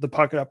the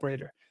pocket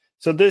operator.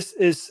 So this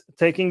is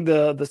taking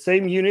the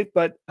same unit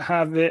but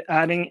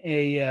adding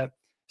a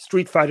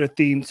Street Fighter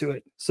theme to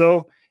it.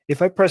 So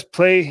if I press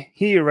play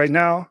here right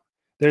now,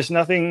 there's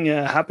nothing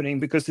happening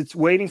because it's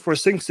waiting for a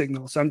sync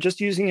signal. So I'm just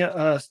using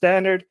a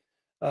standard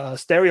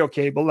stereo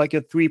cable, like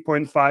a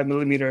 3.5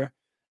 millimeter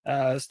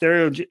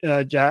stereo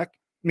jack,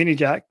 mini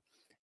jack.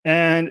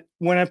 And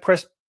when I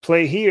press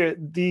play here,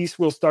 these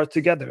will start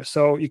together.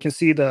 So you can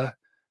see the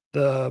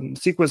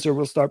sequencer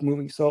will start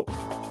moving. So,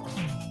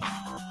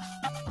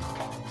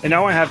 and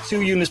now I have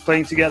 2 units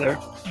playing together,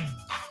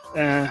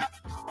 and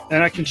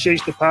I can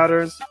change the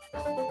patterns.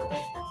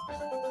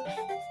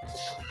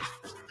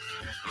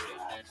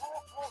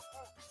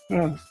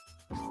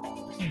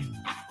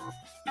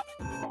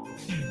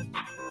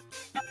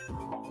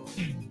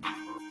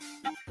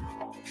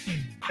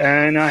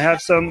 And I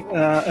have some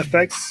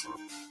effects.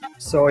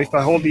 So if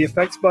I hold the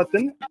effects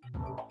button,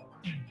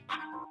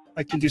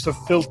 I can do some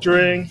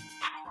filtering,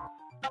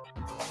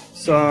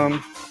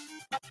 some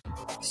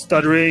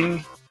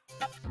stuttering,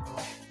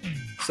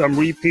 some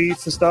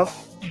repeats and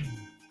stuff.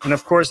 And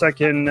of course I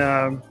can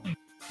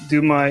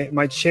do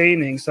my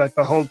chaining. So if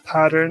I hold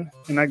pattern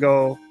and I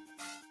go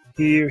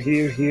here,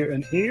 here, here,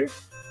 and here,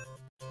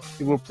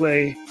 it will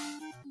play.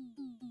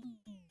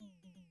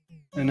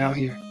 And now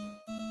here.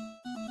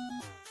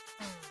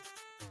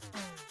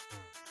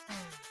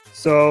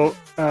 So,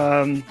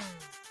 and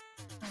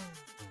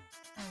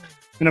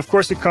of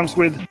course it comes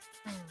with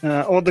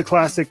all the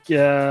classic,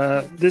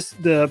 the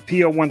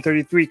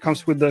PO133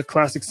 comes with the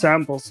classic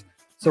samples.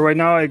 So right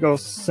now I go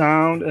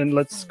sound, and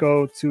let's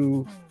go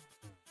to,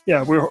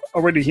 we're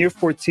already here,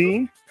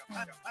 14.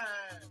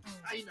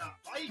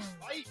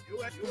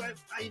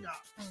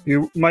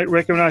 You might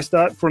recognize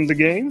that from the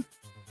game.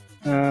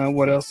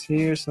 What else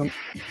here? Some.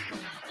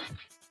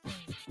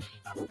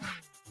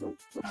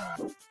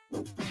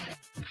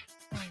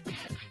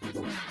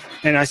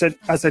 And I said,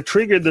 as I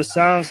triggered the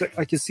sounds,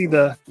 I could see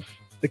the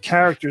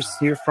characters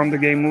here from the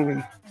game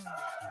moving.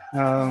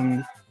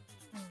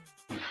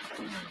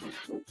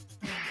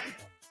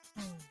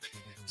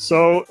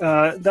 So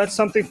that's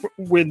something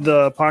with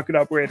the pocket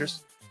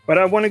operators. But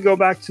I want to go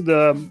back to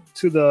the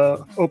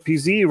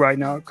OPZ right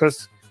now,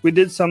 because we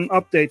did some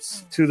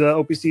updates to the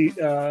OPZ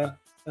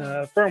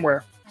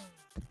firmware.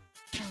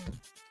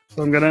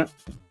 So I'm gonna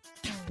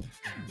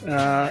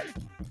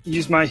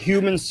use my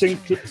human sync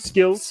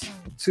skills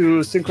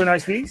to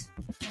synchronize these,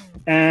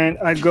 and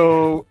I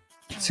go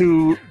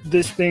to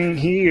this thing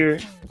here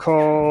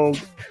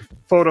called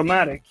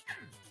Photomatic,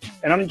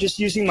 and I'm just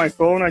using my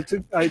phone. I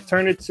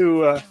turned it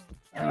to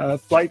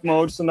flight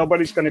mode, so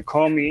nobody's going to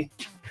call me,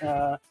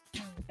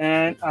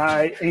 and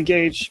I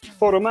engage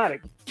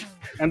Photomatic.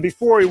 And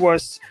before it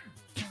was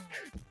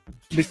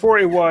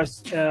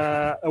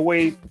a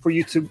way for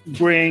you to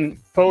bring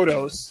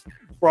photos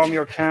from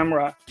your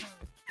camera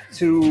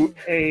to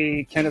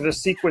a kind of a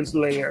sequence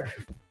layer.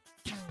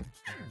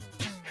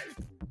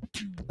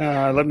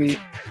 Let me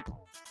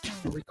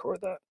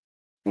record that.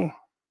 Oh,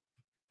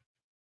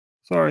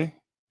 sorry.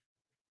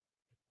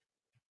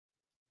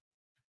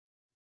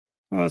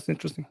 Oh, that's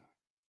interesting.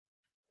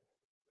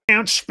 Okay.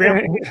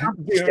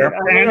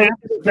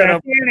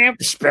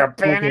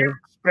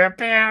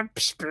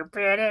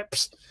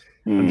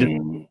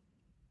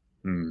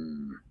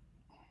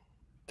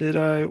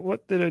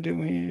 What did I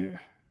do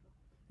here?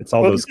 It's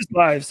all those. This is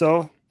live,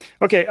 so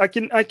okay. I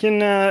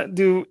can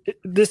do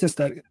this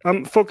instead.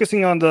 I'm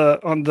focusing on the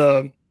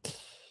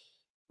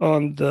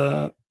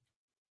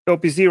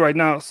OPZ right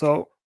now.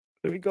 So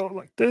there we go,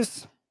 like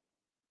this.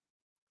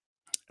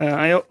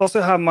 I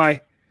also have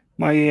my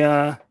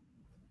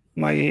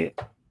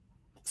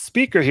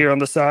speaker here on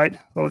the side.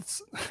 So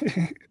it's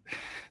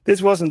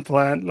this wasn't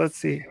planned. Let's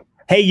see.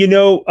 Hey,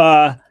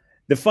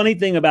 the funny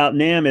thing about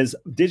NAMM is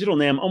digital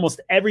NAMM.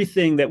 Almost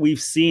everything that we've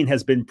seen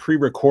has been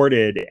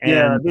pre-recorded.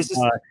 And,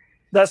 yeah,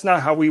 that's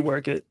not how we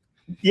work it.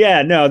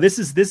 Yeah, no, this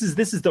is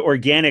the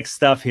organic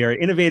stuff here.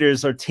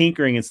 Innovators are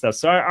tinkering and stuff.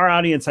 So our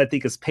audience, I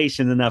think, is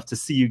patient enough to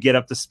see you get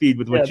up to speed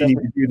with what you need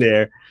to do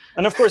there.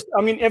 And of course,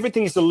 I mean,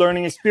 everything is a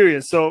learning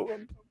experience. So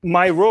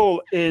my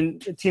role in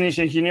Teenage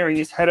Engineering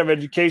is head of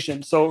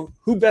education. So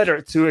who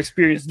better to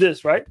experience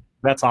this, right?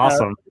 That's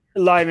awesome.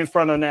 Live in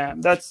front of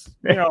NAMM. That's,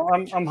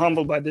 I'm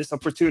humbled by this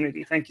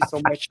opportunity. Thank you so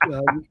much,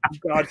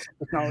 God's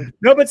technology.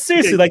 No, but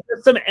seriously, like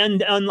some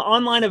and on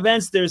online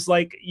events, there's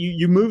like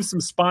you move some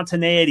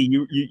spontaneity.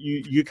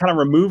 You kind of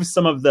remove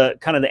some of the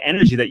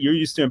energy that you're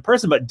used to in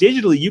person. But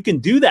digitally, you can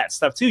do that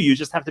stuff too. You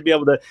just have to be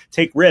able to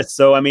take risks.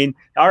 So I mean,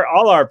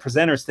 all our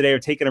presenters today are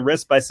taking a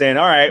risk by saying,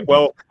 all right,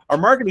 well, our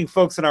marketing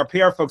folks and our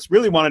PR folks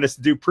really wanted us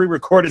to do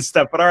pre-recorded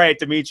stuff, but all right,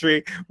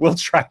 Dimitri, we'll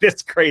try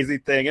this crazy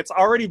thing. It's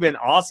already been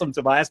awesome,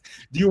 Tobias.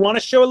 Do you want to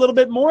show a little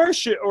bit more?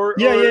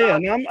 Yeah.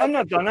 No, I'm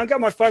not done. I've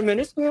got my 5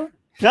 minutes. No,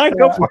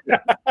 go for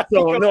it.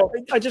 So no,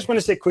 I just want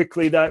to say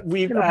quickly that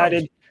we've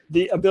added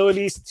the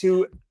abilities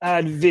to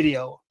add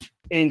video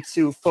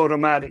into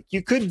Photomatic.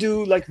 You could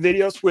do like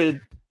videos with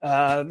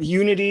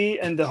Unity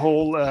and the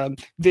whole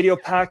video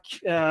pack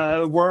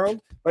world,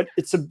 but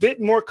it's a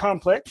bit more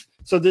complex.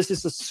 So this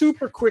is a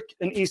super quick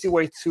and easy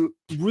way to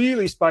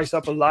really spice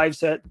up a live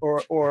set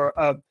or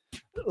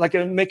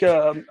make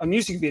a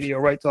music video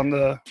right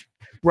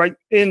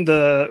in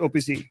the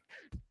OPZ.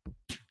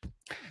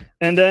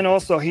 And then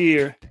also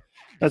here,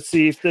 let's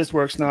see if this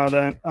works now.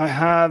 Then I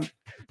have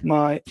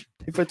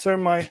if I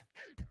turn my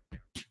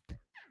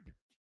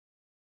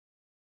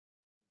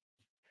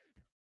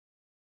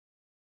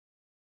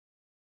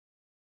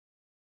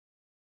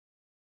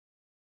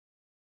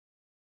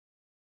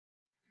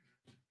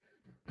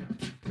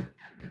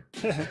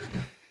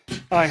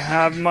I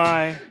have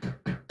my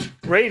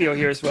radio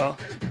here as well,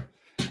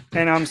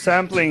 and I'm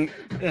sampling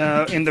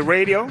in the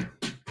radio.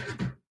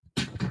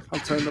 I'll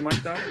turn the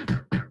mic down.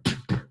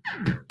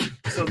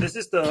 So this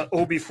is the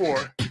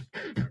OB4,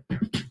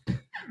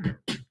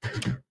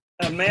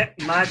 a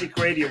magic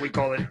radio we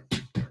call it.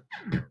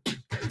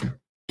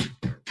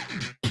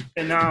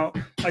 And now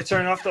I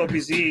turn off the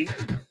OPZ.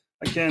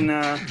 I can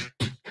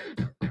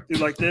do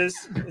like this.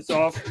 It's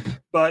off,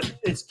 but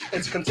it's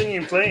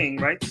continuing playing,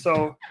 right?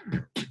 So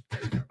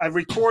I've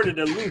recorded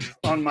a loop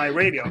on my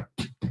radio,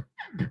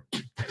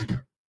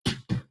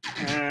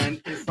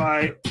 and if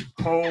I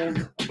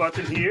hold a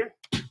button here,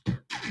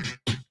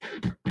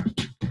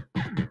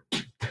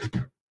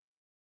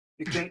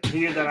 you can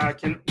hear that I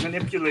can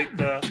manipulate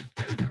the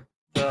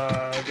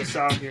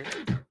sound here.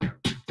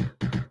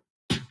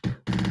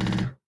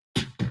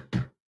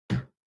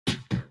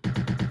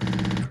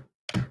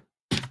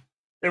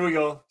 There we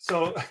go.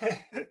 So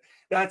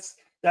that's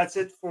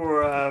it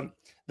for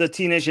the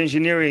Teenage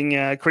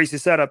Engineering crazy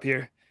setup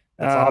here.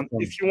 Awesome.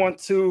 If you want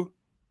to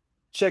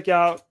check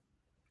out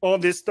all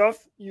this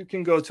stuff, you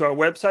can go to our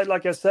website.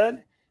 Like I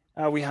said,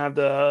 we have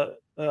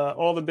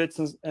all the bits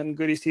and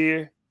goodies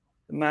here.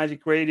 the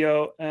Magic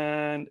Radio.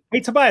 And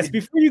hey, Tobias,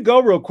 before you go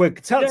real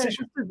quick,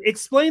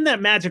 explain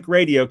that Magic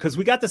Radio, because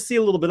we got to see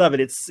a little bit of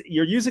it.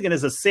 You're using it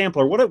as a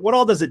sampler. What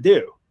all does it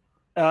do?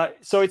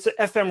 So it's an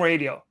FM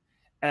radio,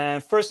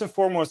 and first and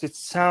foremost, it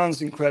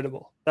sounds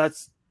incredible.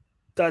 That's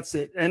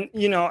it. And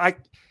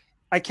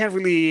I can't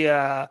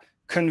really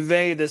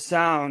convey the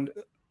sound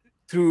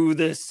through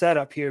this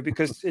setup here,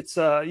 because it's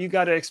you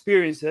got to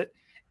experience it,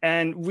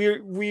 and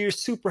we're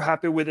super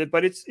happy with it.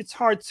 But it's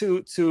hard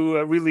to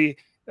really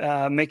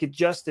make it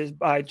justice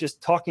by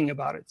just talking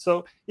about it.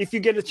 So if you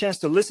get a chance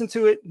to listen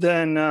to it,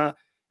 then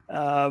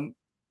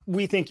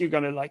we think you're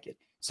gonna like it.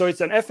 So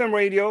it's an FM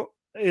radio.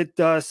 It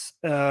does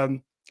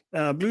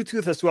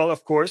Bluetooth as well,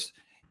 of course.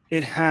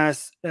 It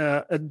has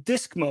a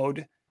disc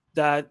mode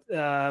that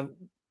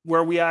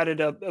where we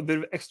added a bit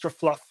of extra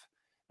fluff.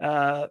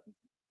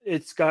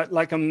 It's got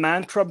like a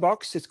mantra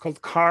box. It's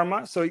called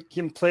Karma, so it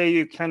can play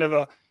you kind of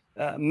a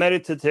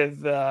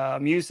meditative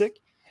music,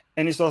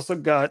 and it's also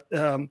got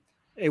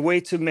a way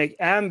to make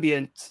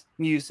ambient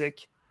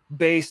music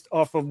based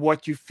off of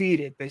what you feed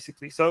it,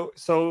 basically. So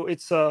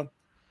it's a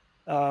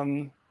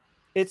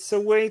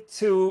way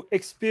to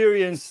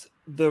experience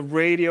the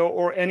radio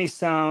or any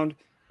sound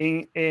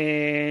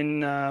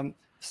in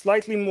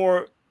slightly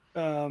more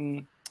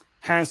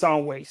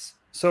hands-on ways.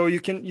 So you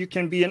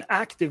can be an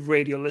active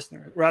radio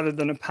listener rather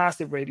than a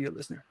passive radio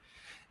listener.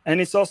 And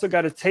it's also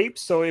got a tape,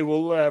 so it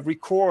will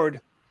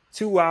record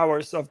 2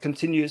 hours of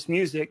continuous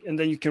music, and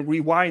then you can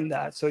rewind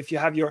that. So if you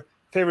have your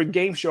favorite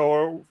game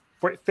show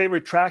or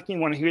favorite track, and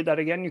you want to hear that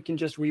again, you can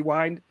just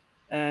rewind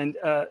and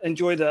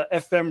enjoy the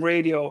FM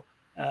radio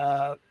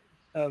back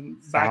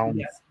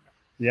again.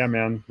 Yeah,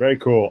 man, very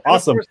cool,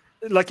 awesome. Course,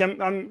 like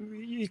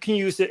you can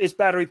use it. It's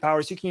battery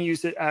powered, so you can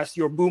use it as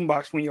your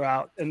boombox when you're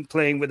out and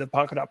playing with the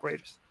pocket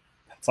operators.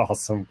 That's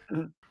awesome.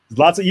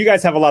 You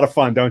guys have a lot of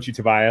fun, don't you,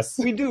 Tobias?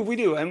 We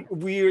do, and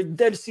we're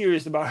dead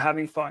serious about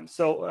having fun.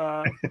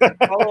 So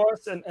follow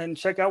us and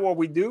check out what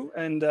we do,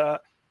 and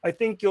I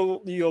think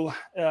you'll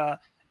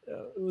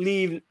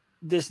leave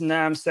this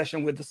NAMM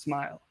session with a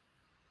smile.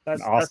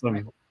 That's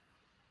awesome.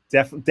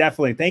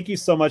 Definitely. Thank you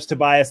so much,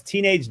 Tobias.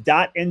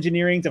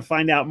 Teenage.engineering to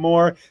find out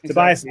more. Exactly.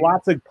 Tobias,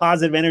 lots of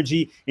positive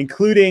energy,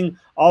 including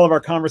all of our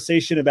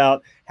conversation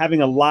about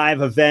having a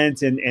live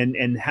event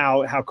and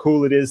how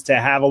cool it is to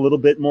have a little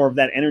bit more of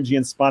that energy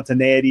and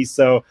spontaneity.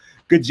 So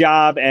good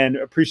job, and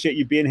appreciate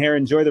you being here.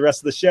 Enjoy the rest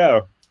of the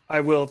show. I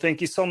will.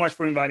 Thank you so much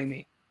for inviting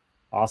me.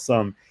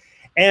 Awesome.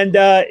 And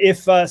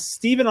if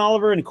Stephen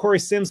Oliver and Corey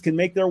Sims can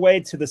make their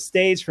way to the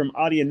stage from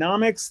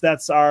Audionomics,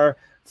 that's our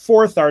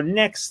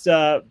next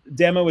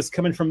demo is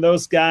coming from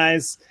those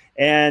guys.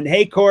 And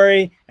hey,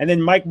 Corey, and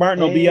then Mike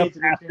Martin will be up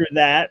after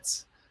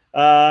that.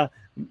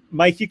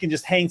 Mike, you can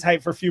just hang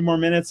tight for a few more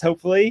minutes,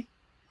 hopefully.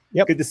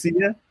 Yep. Good to see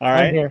you. All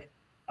right.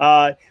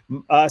 I'm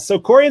here. So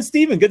Corey and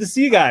Stephen, good to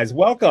see you guys.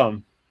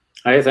 Welcome.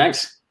 Hey,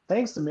 thanks.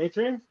 Thanks,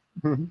 Dimitri.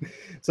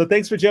 So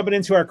thanks for jumping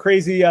into our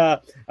crazy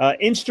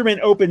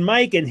instrument open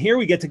mic. And here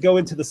we get to go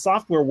into the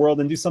software world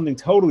and do something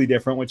totally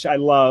different, which I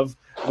love.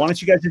 Why don't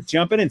you guys just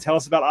jump in and tell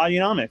us about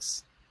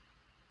Audionomics?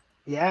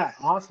 Yeah,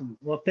 awesome.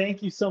 Well,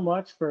 thank you so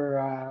much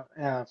for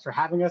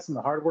having us and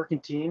the hardworking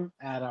team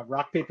at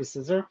Rock Paper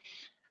Scissors.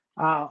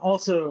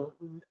 Also,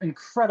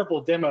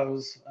 incredible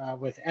demos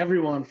with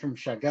everyone from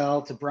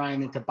Chagall to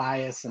Brian and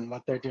Tobias and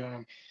what they're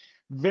doing.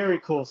 Very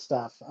cool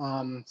stuff.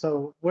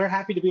 So we're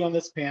happy to be on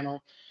this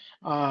panel.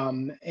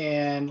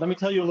 And let me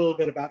tell you a little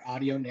bit about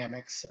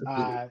Audionomics.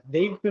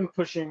 They've been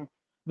pushing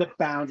the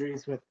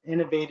boundaries with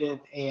innovative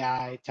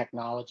AI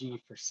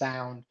technology for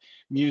sound,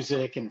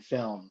 music, and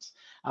films.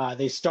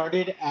 They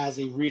started as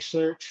a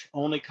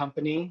research-only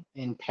company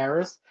in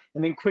Paris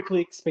and then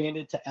quickly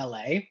expanded to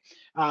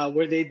LA,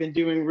 where they've been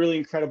doing really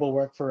incredible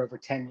work for over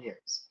 10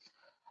 years.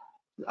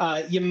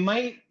 You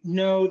might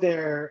know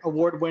their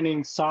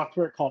award-winning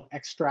software called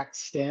Extract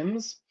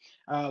Stems,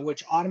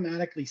 which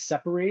automatically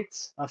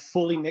separates a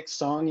fully mixed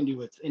song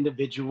into its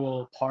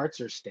individual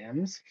parts or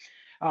stems.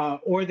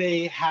 Or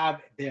they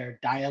have their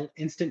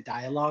instant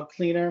dialogue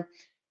cleaner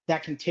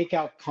that can take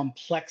out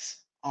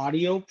complex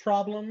audio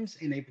problems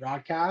in a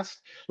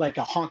broadcast, like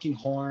a honking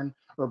horn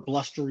or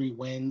blustery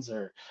winds,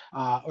 or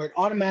it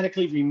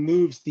automatically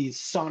removes these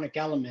sonic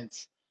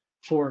elements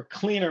for a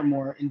cleaner,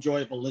 more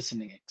enjoyable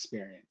listening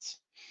experience.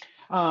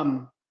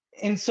 And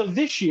so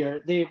this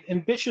year, they've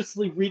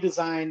ambitiously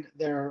redesigned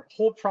their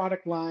whole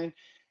product line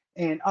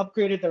and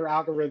upgraded their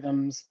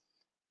algorithms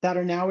that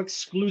are now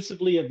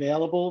exclusively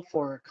available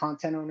for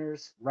content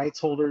owners, rights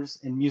holders,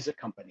 and music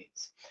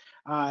companies.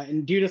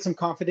 And due to some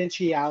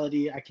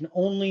confidentiality, I can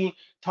only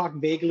talk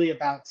vaguely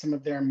about some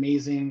of their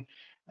amazing,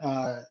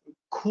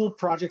 cool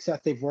projects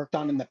that they've worked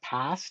on in the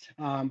past.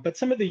 But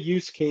some of the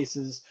use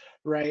cases,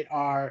 right,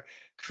 are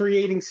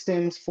creating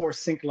stems for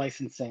sync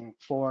licensing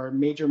for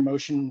major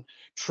motion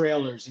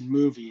trailers and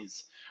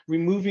movies,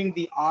 removing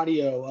the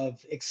audio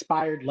of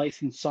expired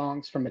licensed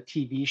songs from a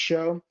TV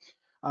show,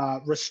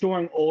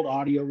 restoring old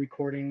audio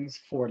recordings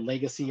for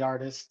legacy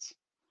artists,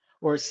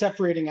 or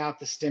separating out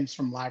the stems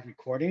from live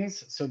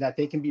recordings so that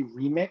they can be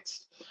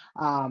remixed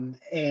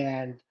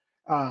and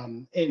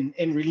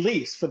in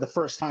release for the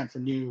first time for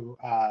new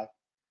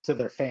to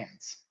their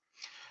fans.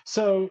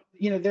 So,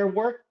 their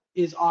work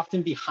is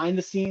often behind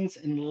the scenes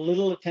and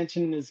little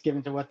attention is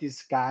given to what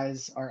these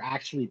guys are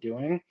actually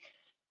doing.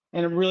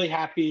 And I'm really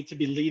happy to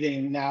be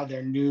leading now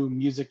their new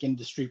music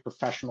industry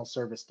professional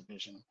service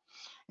division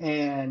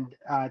and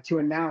to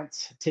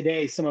announce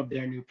today some of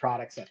their new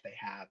products that they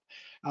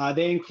have.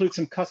 They include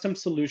some custom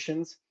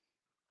solutions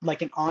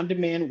like an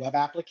on-demand web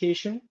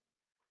application,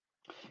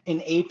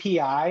 an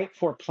API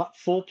for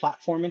full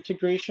platform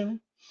integration,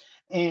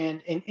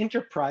 and an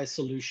enterprise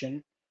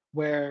solution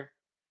where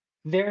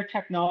their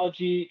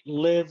technology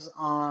lives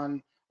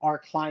on our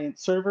client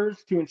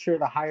servers to ensure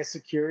the highest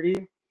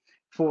security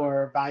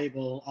for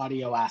valuable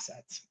audio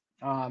assets.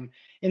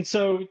 And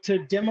so to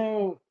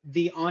demo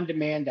the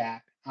on-demand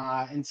app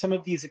and some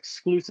of these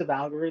exclusive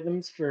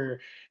algorithms for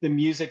the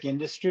music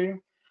industry,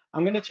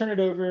 I'm going to turn it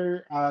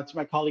over to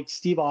my colleague,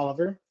 Steve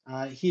Oliver.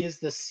 He is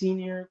the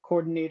Senior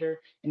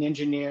Coordinator and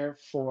Engineer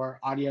for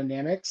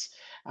Audionamics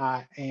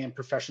and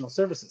Professional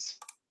Services.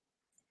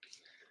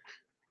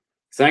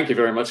 Thank you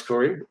very much,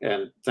 Corey.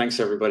 And thanks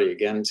everybody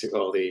again to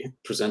all the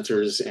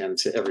presenters and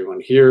to everyone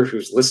here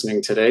who's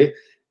listening today.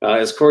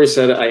 As Corey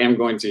said, I am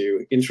going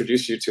to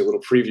introduce you to a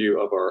little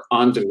preview of our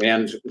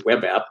on-demand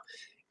web app.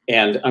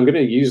 And I'm going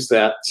to use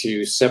that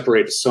to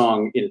separate a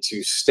song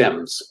into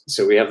stems.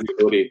 So we have the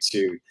ability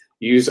to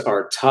use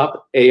our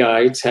top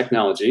AI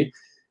technology,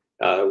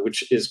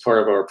 which is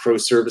part of our pro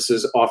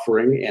services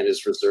offering and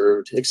is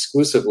reserved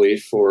exclusively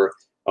for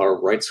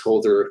our rights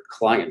holder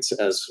clients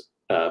as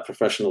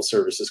professional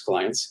services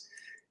clients.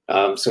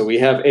 So we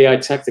have AI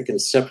tech that can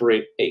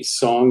separate a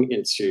song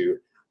into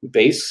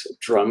bass,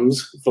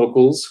 drums,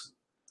 vocals,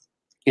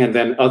 and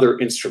then other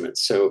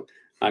instruments. So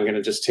I'm going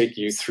to just take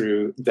you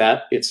through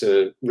that. It's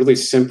a really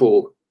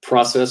simple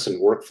process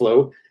and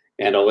workflow,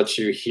 and I'll let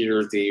you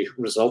hear the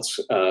results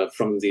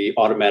from the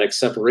automatic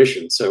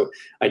separation. So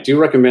I do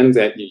recommend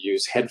that you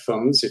use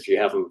headphones if you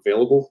have them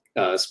available,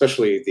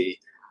 especially the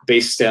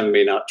bass stem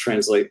may not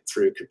translate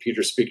through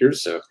computer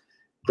speakers. So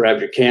grab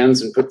your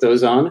cans and put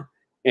those on.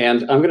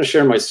 And I'm going to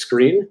share my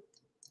screen.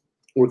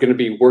 We're going to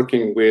be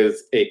working with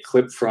a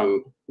clip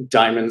from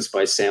Diamonds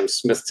by Sam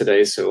Smith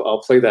today. So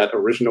I'll play that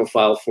original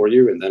file for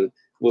you, and then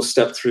we'll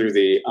step through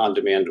the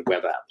on-demand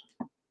web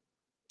app.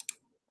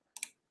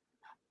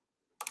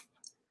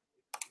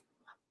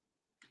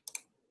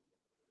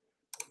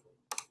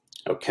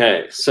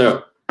 Okay,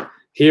 so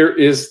here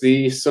is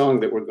the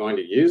song that we're going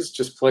to use.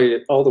 Just play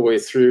it all the way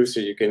through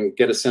so you can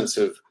get a sense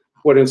of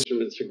what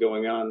instruments are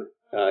going on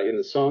in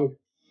the song.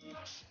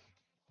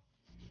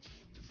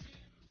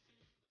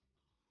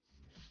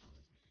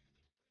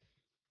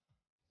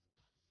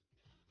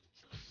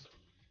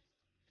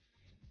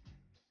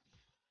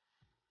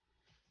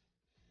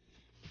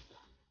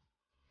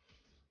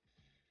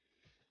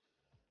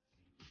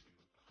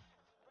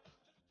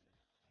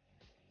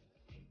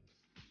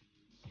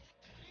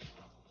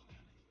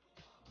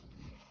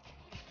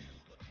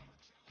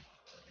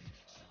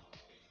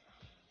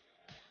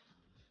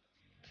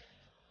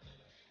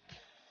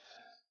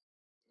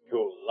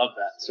 Cool, love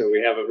that. So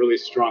we have a really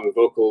strong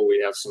vocal. We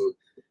have some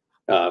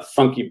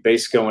funky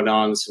bass going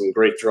on, some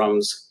great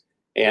drums.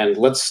 And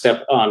let's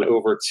step on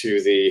over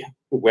to the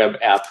web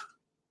app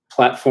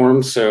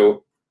platform.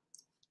 So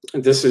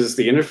this is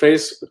the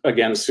interface.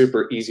 Again,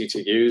 super easy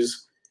to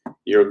use.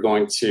 You're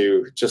going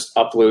to just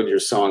upload your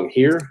song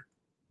here.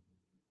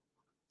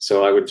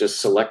 So I would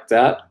just select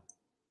that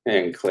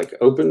and click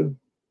open.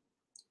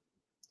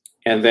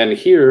 And then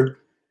here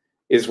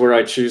is where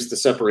I choose the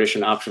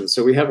separation option.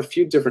 So we have a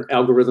few different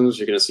algorithms.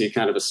 You're going to see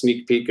kind of a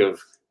sneak peek of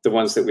the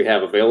ones that we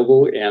have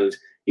available. And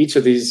each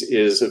of these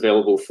is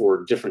available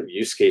for different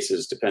use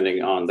cases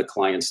depending on the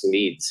client's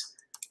needs.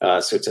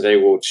 So today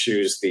we'll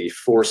choose the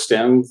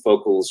 4-stem,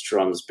 vocals,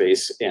 drums,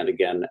 bass, and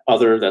again,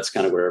 other. That's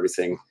kind of where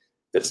everything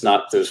that's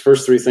not those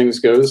first 3 things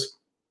goes.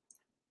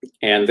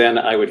 And then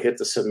I would hit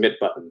the submit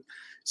button.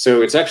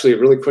 So it's actually a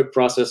really quick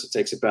process. It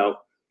takes about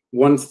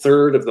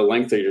 1/3 of the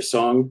length of your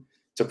song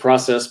to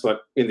process,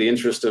 but in the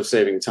interest of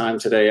saving time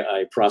today,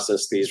 I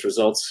process these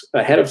results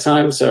ahead of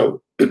time.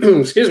 So,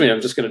 excuse me,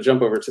 I'm just going to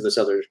jump over to this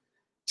other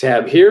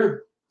tab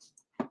here,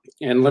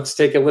 and let's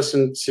take a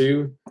listen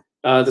to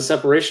the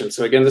separation.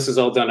 So again, this is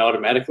all done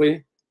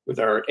automatically with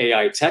our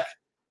AI tech,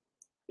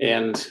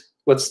 and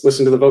let's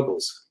listen to the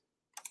vocals.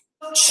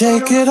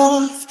 Shake it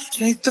off,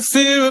 shake the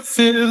fear of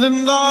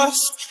feeling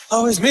lost.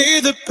 Always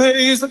me that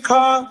pays the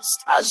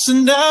cost. I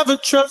should never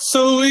trust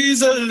so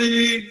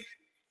easily.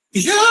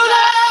 You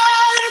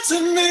lied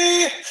to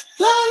me,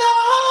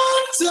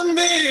 lied to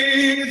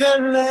me,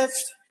 then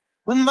left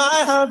with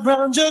my heart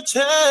round your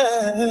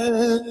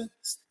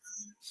chest.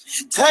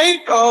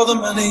 Take all the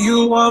money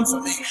you want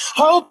from me,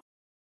 hope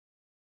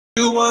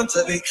you want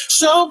to be.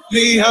 Show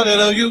me how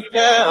little you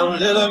care,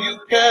 little you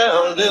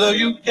care, little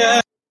you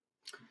care.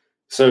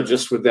 So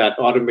just with that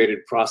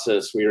automated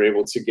process, we were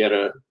able to get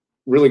a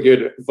really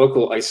good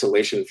vocal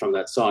isolation from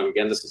that song.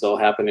 Again, this is all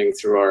happening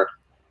through our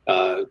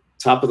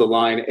top of the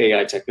line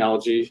AI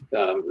technology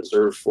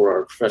reserved for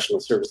our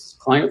professional services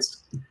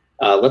clients.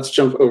 Let's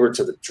jump over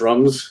to the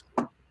drums.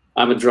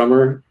 I'm a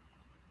drummer.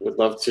 Would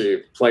love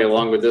to play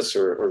along with this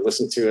or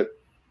listen to it,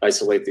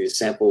 isolate these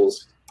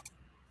samples.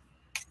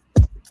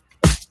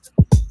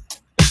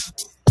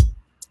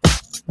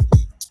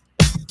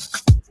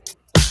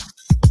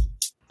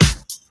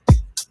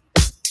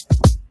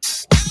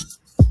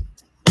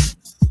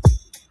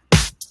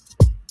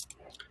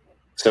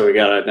 So we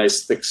got a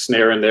nice thick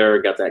snare in there.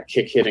 We got that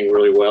kick hitting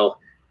really well.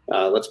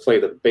 Let's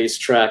play the bass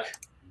track.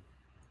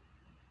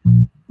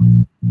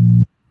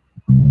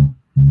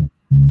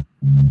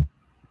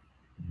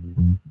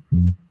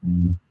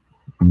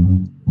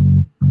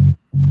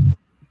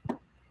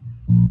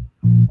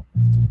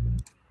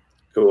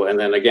 Cool, and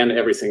then again,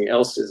 everything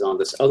else is on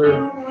this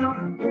other.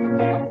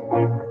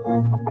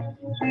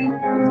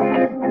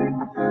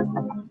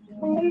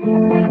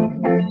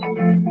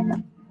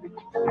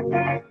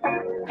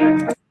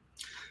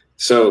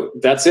 So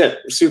that's it,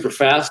 super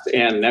fast,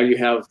 and now you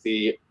have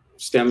the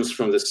stems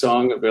from the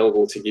song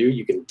available to you.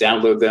 You can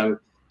download them,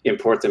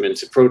 import them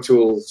into Pro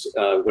Tools,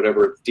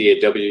 whatever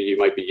DAW you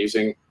might be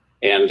using,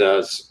 and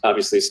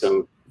obviously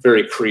some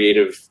very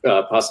creative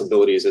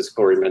possibilities, as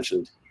Corey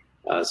mentioned,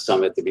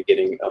 some at the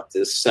beginning of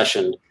this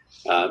session.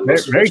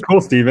 Very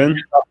cool, Stephen.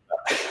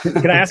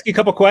 Can I ask you a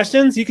couple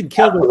questions? You can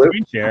kill the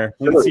screen share.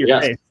 Let me see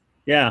your face.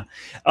 Yeah,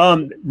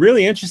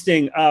 really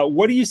interesting.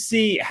 What do you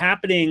see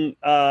happening?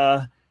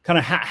 Kind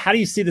of how do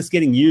you see this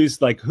getting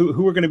used? Like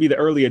who are going to be the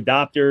early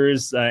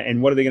adopters, and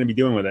what are they going to be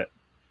doing with it?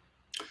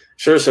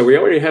 Sure. So we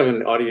already have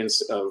an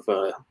audience of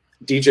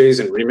DJs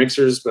and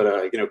remixers,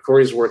 but you know,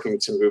 Corey's working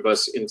to move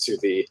us into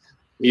the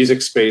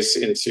music space,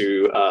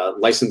 into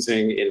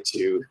licensing,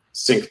 into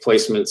sync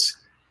placements,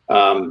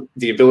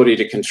 the ability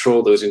to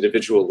control those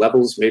individual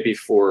levels, maybe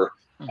for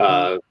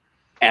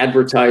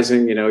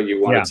advertising. You know,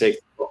 you want to take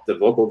the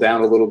vocal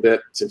down a little bit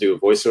to do a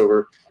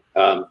voiceover.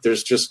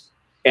 There's just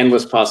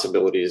endless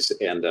possibilities,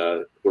 and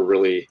we're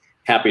really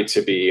happy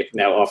to be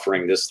now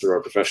offering this through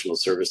our professional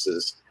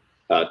services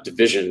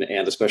division,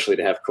 and especially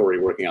to have Corey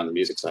working on the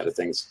music side of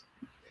things.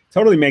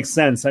 Totally makes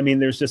sense. I mean,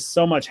 there's just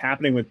so much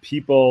happening with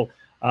people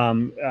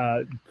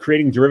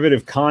creating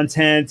derivative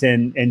content,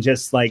 and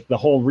just like the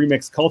whole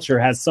remix culture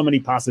has so many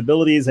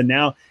possibilities, and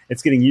now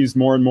it's getting used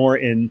more and more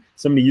in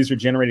so many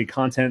user-generated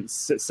content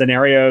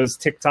scenarios,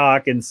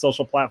 TikTok and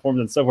social platforms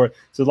and so forth.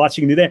 So lots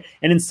you can do there.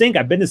 And in sync,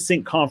 I've been to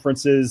sync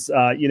conferences,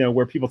 you know,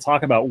 where people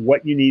talk about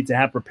what you need to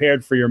have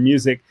prepared for your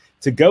music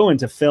to go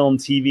into film,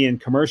 TV,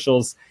 and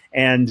commercials.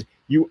 And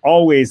you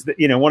always,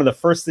 you know, one of the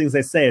first things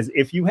they say is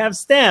if you have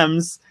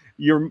stems,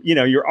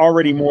 you're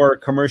already more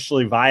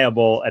commercially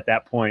viable at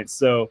that point.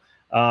 So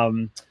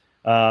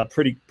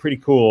pretty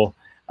cool.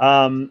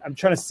 I'm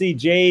trying to see,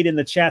 Jade in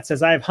the chat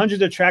says, I have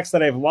hundreds of tracks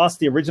that I've lost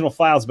the original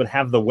files, but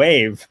have the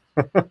wave.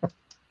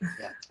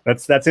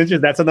 That's interesting.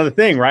 That's another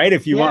thing, right?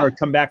 If you want to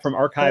come back from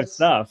archived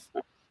stuff.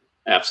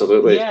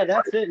 Absolutely. Yeah,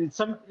 that's it. And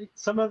some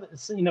of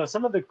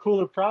the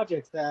cooler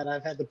projects that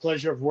I've had the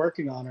pleasure of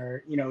working on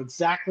are, you know,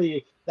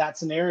 exactly that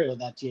scenario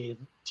that Jade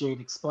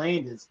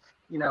explained. Is,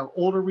 you know,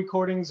 older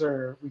recordings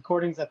or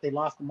recordings that they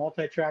lost the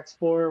multi-tracks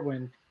for,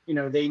 when, you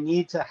know, they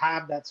need to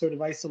have that sort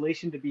of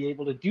isolation to be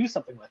able to do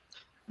something with.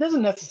 It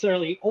doesn't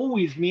necessarily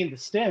always mean the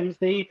stems.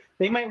 They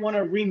might want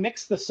to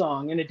remix the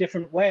song in a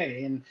different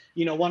way, and,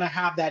 you know, want to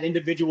have that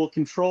individual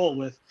control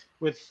with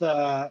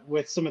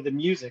some of the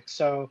music.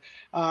 So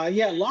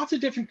yeah, lots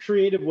of different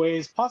creative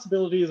ways.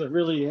 Possibilities are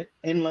really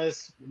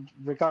endless,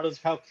 regardless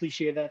of how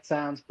cliche that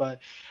sounds. But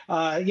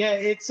yeah,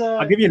 it's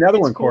I'll give you another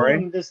one, cool.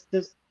 Corey.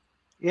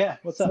 Yeah,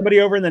 what's up? Somebody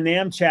over in the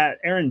NAMM chat,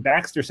 Aaron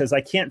Baxter, says,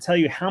 I can't tell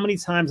you how many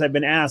times I've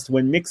been asked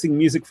when mixing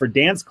music for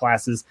dance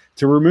classes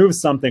to remove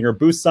something or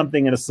boost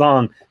something in a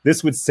song.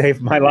 This would save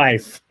my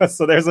life.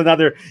 So there's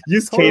another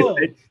use case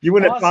that you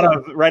wouldn't have thought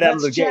of right out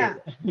of the gate.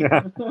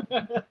 Yeah.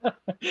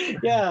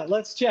 Yeah,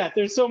 let's chat.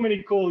 There's so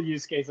many cool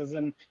use cases,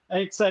 and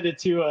I'm excited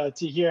to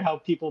hear how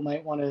people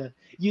might want to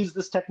use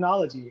this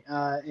technology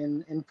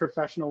in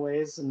professional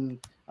ways and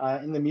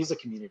in the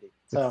music community.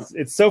 So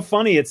it's so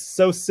funny. It's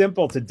so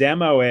simple to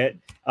demo it,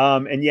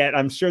 and yet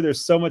I'm sure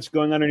there's so much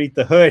going underneath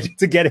the hood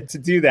to get it to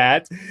do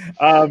that.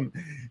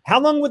 How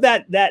long would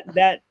that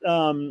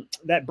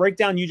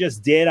breakdown you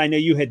just did? I know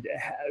you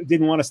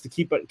didn't want us to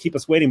keep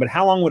us waiting, but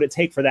how long would it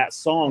take for that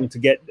song to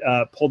get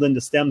pulled into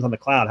stems on the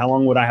cloud? How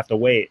long would I have to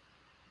wait?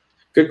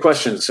 Good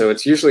question. So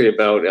it's usually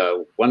about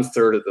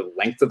 1/3 of the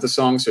length of the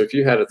song. So if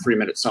you had a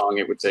 3-minute song,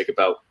 it would take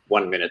about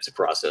 1 minute to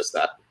process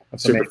that.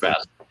 That's super amazing.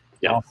 Fast.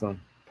 Yeah. Awesome.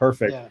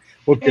 Perfect. Yeah.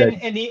 Well, good.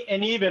 And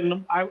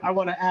even I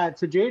want to add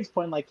to Jade's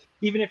point, like,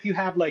 even if you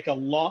have like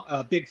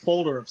a big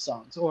folder of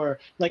songs, or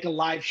like a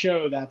live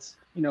show that's,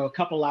 you know, a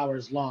couple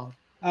hours long,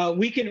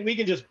 we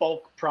can just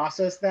bulk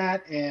process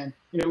that, and,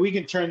 you know, we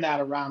can turn that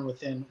around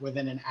within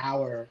an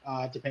hour,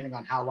 depending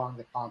on how long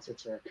the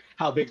concerts are,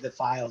 how big the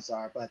files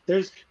are. But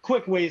there's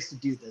quick ways to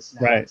do this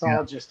now. Right, it's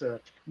all just a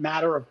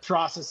matter of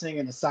processing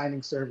and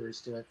assigning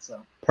servers to it.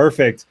 So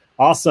perfect.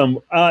 Awesome.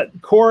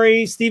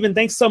 Corey, Stephen,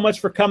 thanks so much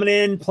for coming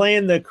in,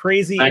 playing the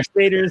crazy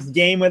Innovators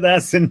game with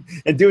us, and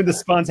doing the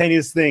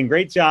spontaneous thing.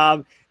 Great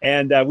job.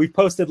 And we've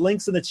posted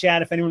links in the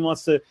chat if anyone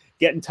wants to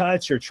get in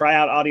touch or try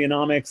out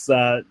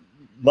Audionomics.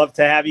 Love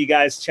to have you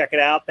guys check it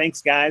out.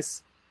 Thanks,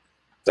 guys.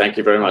 Thank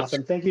you very much.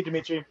 Awesome. Thank you,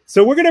 Dimitri.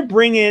 So we're going to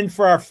bring in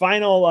for our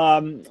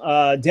final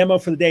demo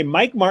for the day,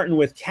 Mike Martin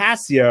with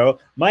Casio.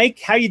 Mike,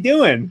 how you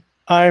doing?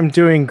 I'm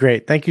doing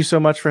great. Thank you so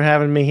much for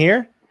having me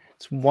here.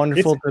 It's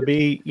wonderful to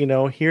be,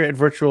 here at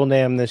Virtual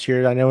NAMM this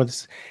year. I know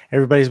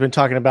everybody's been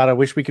talking about it. I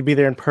wish we could be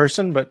there in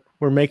person, but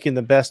we're making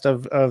the best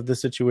of the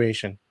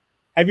situation.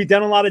 Have you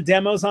done a lot of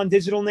demos on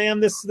Digital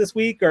NAMM this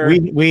week? Or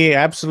we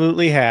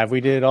absolutely have.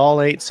 We did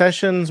all 8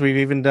 sessions. We've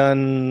even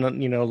done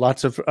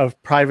lots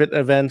of private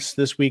events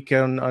this week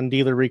on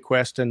dealer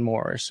request and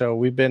more. So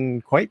we've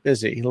been quite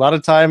busy. A lot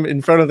of time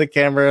in front of the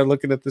camera,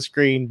 looking at the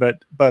screen,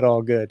 but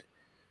all good.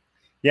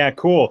 Yeah,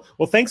 cool.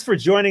 Well, thanks for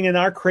joining in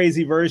our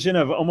crazy version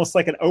of almost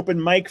like an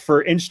open mic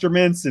for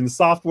instruments and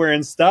software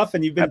and stuff.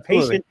 And you've been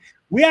patient.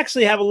 We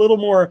actually have a little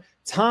more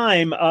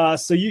time,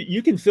 so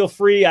you can feel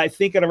free. I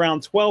think at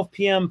around 12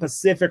 p.m.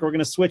 Pacific, we're going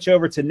to switch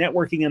over to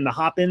networking and the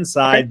hop-in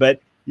side.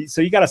 But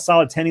so you got a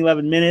solid 10,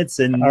 11 minutes,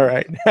 and all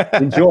right,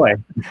 enjoy.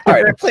 All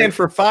right, I planned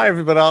for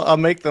 5, but I'll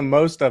make the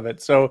most of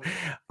it. So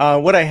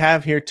what I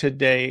have here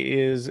today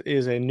is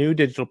a new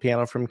digital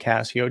piano from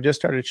Casio. Just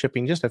started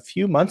shipping just a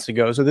few months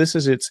ago. So this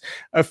is its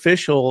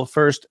official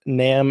first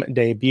NAMM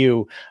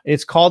debut.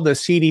 It's called the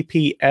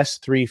CDP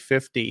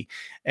S350.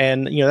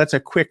 And, that's a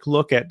quick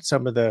look at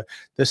some of the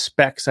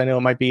specs. I know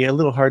it might be a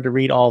little hard to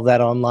read all of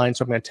that online,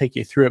 so I'm going to take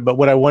you through it. But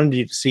what I wanted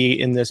you to see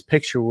in this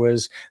picture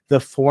was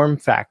the form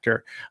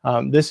factor.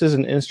 This is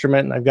an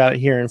instrument, and I've got it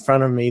here in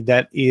front of me,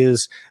 that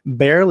is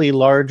barely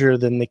larger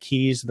than the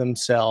keys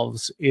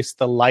themselves. It's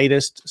the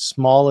lightest,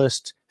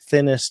 smallest,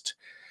 thinnest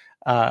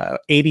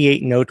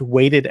 88-note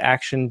weighted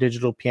action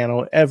digital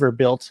piano ever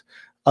built,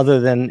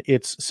 other than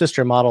its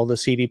sister model, the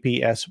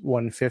CDP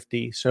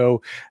S150.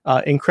 So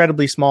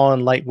incredibly small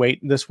and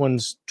lightweight. This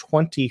one's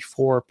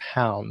 24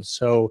 pounds,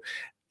 so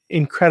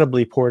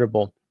incredibly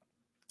portable.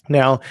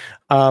 Now,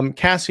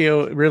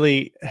 Casio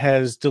really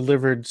has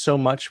delivered so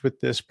much with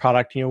this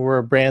product. We're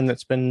a brand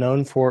that's been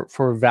known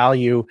for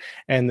value,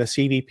 and the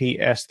CDP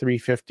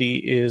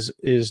S350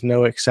 is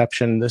no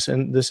exception.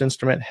 This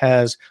instrument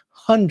has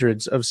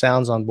hundreds of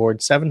sounds on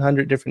board,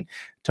 700 different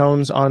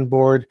tones on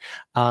board,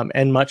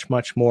 and much,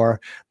 much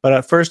more. But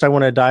at first, I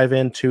want to dive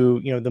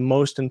into the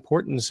most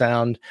important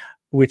sound,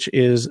 which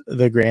is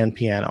the grand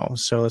piano.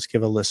 So let's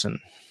give a listen.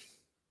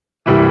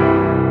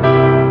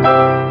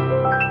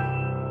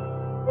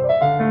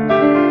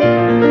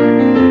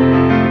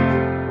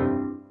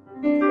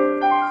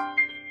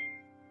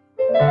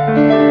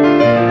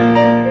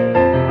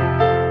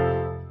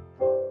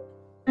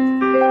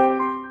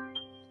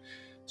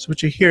 So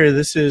what you hear,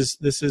 this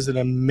is an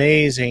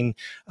amazing,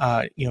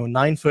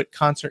 9-foot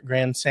concert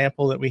grand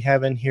sample that we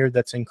have in here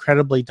that's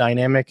incredibly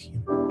dynamic.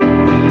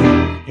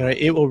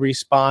 It will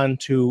respond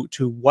to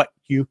what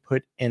you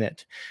put in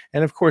it,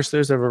 and of course,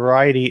 there's a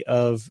variety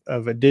of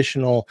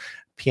additional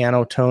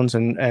piano tones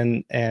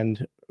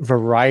and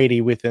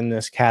variety within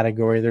this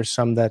category. There's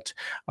some that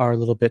are a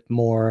little bit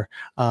more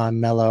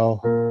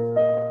mellow.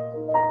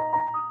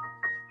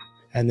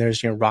 And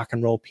there's rock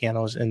and roll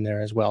pianos in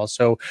there as well.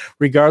 So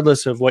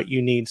regardless of what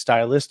you need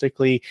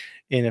stylistically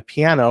in a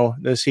piano,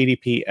 the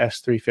CDP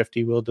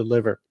S350 will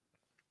deliver.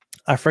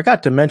 I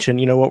forgot to mention,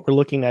 what we're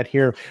looking at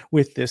here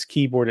with this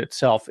keyboard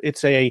itself.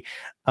 It's a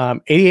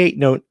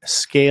 88-note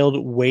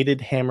scaled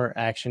weighted hammer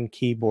action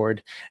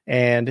keyboard,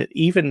 and it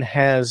even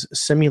has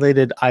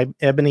simulated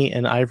ebony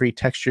and ivory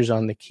textures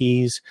on the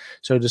keys.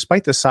 So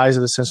despite the size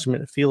of this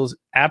instrument, it feels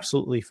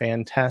absolutely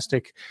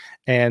fantastic,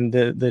 and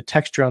the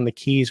texture on the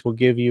keys will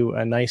give you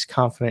a nice,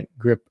 confident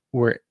grip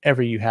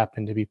wherever you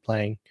happen to be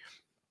playing.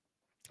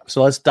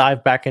 So let's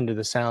dive back into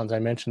the sounds. I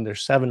mentioned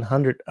there's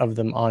 700 of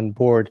them on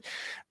board,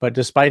 but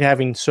despite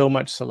having so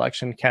much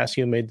selection,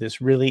 Casio made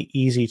this really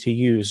easy to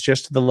use.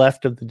 Just to the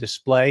left of the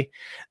display,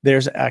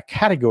 there's a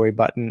category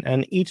button,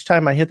 and each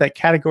time I hit that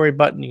category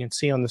button, you can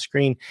see on the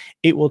screen,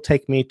 it will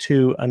take me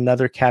to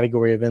another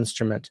category of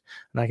instrument,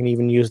 and I can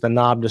even use the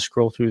knob to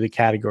scroll through the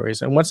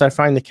categories. And once I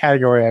find the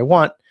category I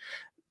want,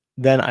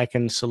 then I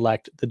can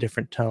select the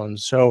different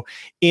tones. So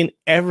in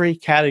every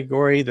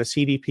category, the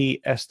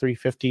CDP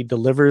S350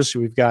 delivers.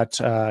 We've got,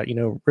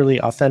 really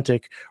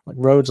authentic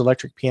Rhodes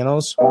electric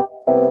pianos.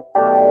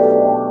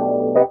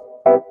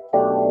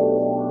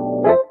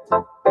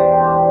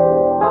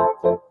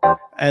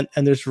 And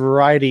there's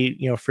variety,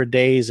 for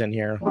days in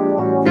here.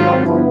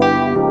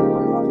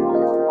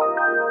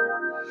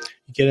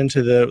 You get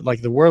into the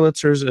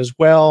Wurlitzers as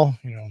well,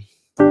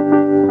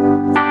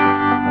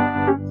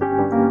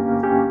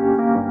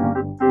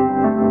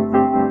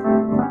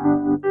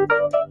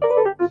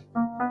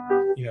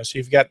 So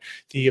you've got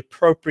the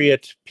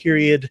appropriate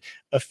period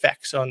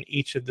effects on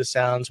each of the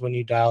sounds when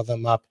you dial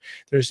them up.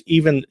 There's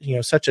even,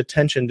 such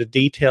attention to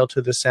detail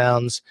to the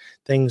sounds,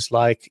 things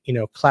like,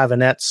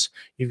 clavinets.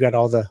 You've got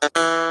all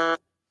the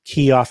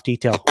key off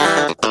detail.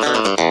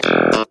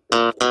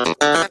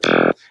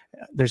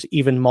 There's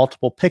even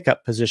multiple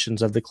pickup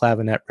positions of the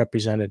clavinet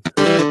represented.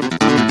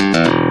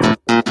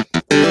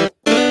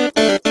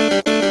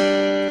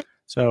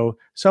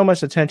 So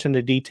much attention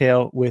to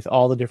detail with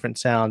all the different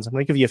sounds. I'm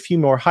going to give you a few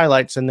more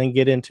highlights and then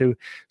get into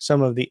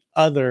some of the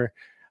other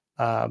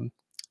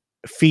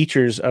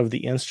features of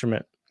the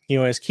instrument. You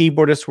know, as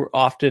keyboardists, we're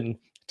often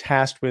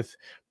tasked with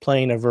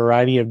playing a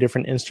variety of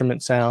different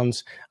instrument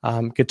sounds.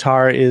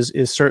 Guitar is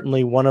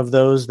certainly one of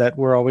those that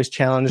we're always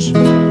challenged. You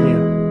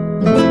know.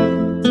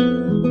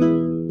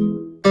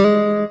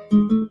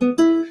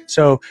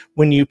 So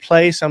when you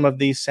play some of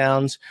these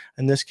sounds,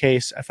 in this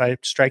case, if I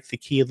strike the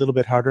key a little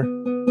bit harder,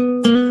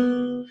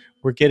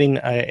 we're getting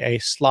a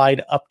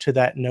slide up to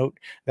that note.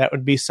 That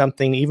would be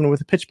something, even with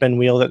a pitch bend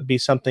wheel, that would be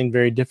something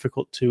very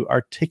difficult to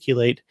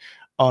articulate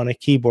on a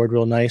keyboard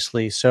real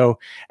nicely. So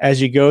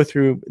as you go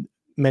through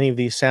many of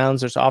these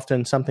sounds, there's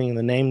often something in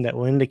the name that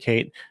will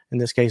indicate, in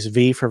this case,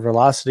 V for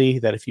velocity,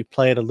 that if you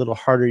play it a little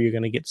harder, you're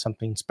going to get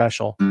something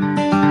special.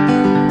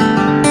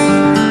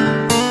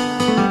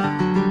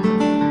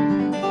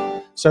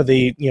 So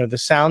the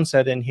sound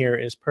set in here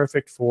is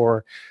perfect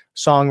for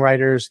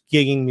songwriters,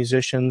 gigging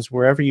musicians,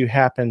 wherever you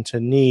happen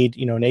to need,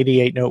 an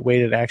 88 note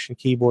weighted action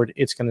keyboard,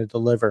 it's going to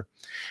deliver.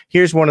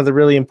 Here's one of the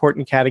really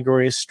important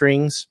categories,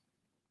 strings.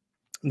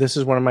 This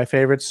is one of my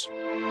favorites.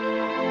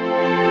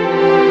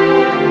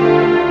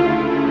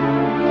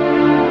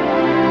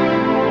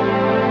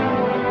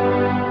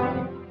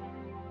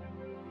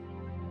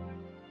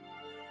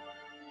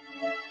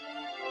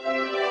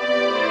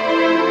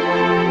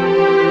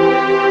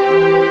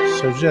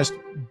 So just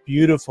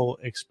beautiful,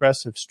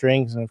 expressive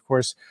strings. And of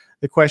course,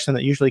 the question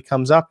that usually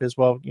comes up is,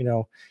 well,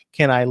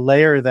 can I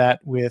layer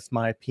that with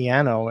my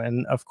piano?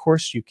 And of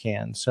course you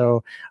can.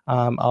 So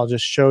I'll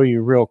just show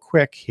you real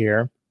quick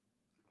here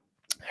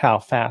how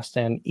fast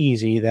and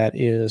easy that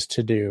is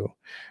to do.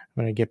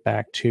 I'm going to get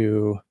back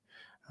to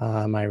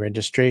my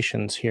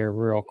registrations here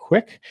real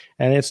quick.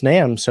 And it's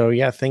NAMM, so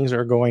yeah, things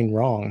are going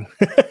wrong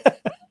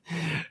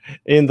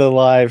in the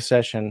live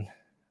session.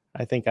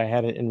 I think I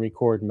had it in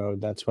record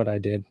mode. That's what I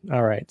did.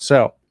 All right,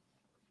 so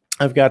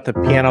I've got the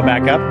piano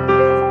back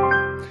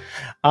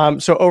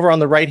up. So over on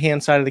the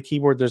right-hand side of the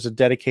keyboard, there's a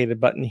dedicated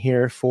button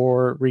here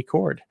for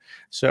record.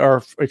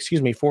 For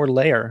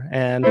layer.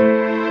 And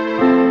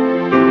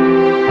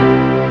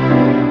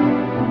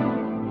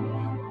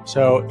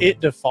so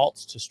it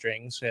defaults to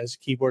strings. As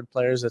keyboard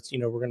players, that's,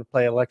 we're going to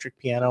play electric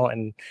piano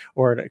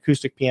or an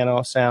acoustic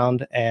piano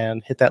sound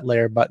and hit that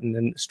layer button,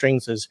 and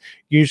strings is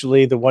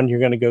usually the one you're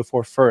going to go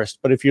for first.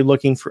 But if you're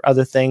looking for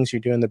other things,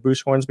 you're doing the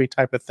Bruce Hornsby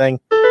type of thing,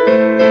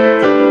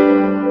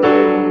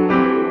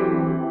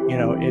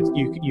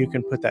 you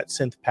can put that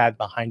synth pad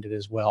behind it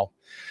as well.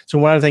 So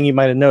one other thing you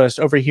might have noticed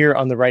over here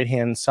on the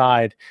right-hand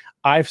side,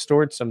 I've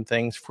stored some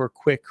things for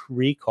quick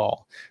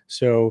recall.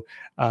 So,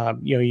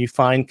 you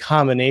find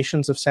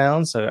combinations of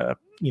sounds, a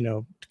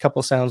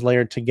couple sounds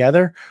layered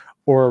together,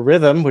 or a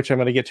rhythm, which I'm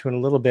going to get to in a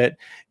little bit.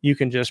 You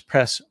can just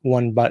press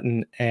one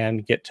button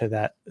and get to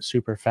that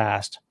super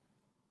fast.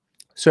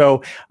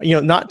 So,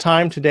 not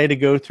time today to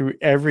go through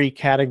every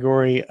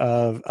category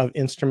of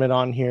instrument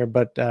on here,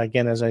 but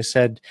again, as I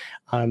said,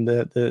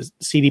 the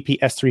CDP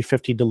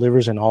S350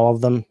 delivers in all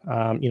of them.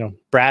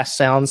 Brass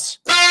sounds.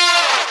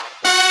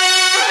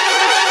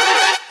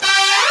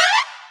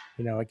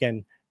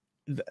 Again,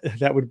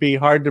 that would be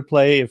hard to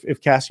play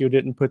if Casio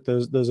didn't put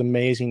those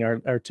amazing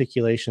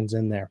articulations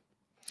in there.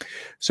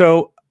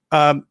 So,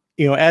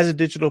 as a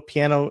digital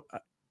piano,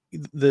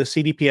 the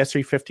CDP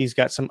S350's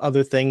got some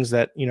other things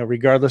that,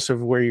 regardless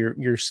of where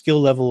your skill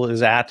level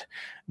is at,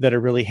 that are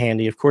really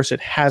handy. Of course,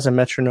 it has a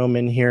metronome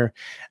in here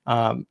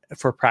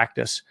for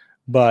practice,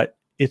 but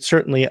it's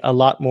certainly a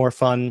lot more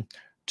fun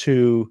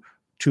to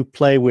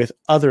play with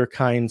other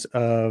kinds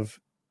of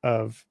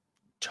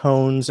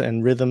tones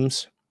and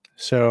rhythms.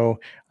 So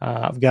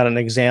I've got an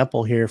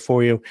example here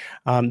for you.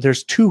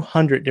 There's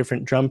 200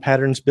 different drum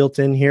patterns built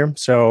in here.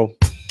 So,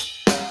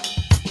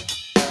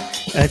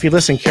 and if you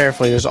listen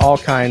carefully, there's all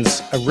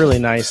kinds of really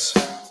nice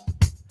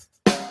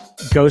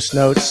ghost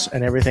notes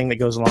and everything that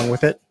goes along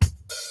with it.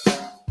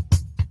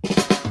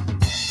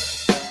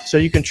 So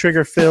you can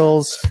trigger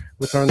fills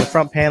on the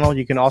front panel.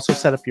 You can also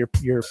set up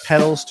your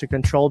pedals to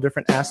control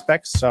different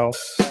aspects. So,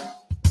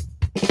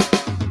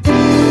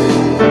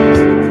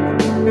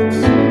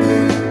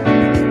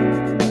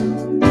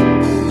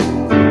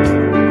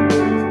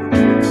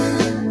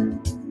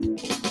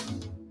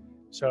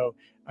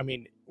 I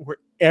mean,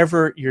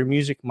 wherever your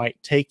music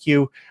might take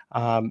you,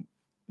 the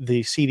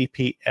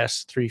CDP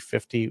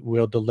S350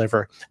 will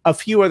deliver. A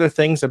few other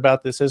things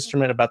about this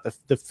instrument, about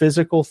the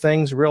physical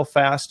things real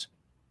fast.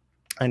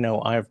 I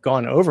know I've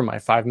gone over my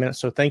 5 minutes,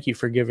 so thank you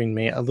for giving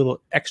me a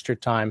little extra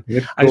time.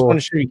 Cool. I just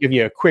want to give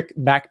you a quick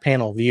back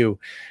panel view.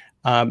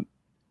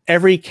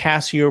 Every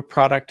Casio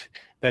product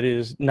that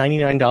is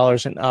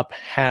 $99 and up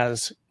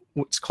has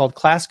what's called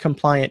class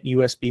compliant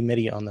USB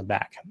MIDI on the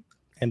back.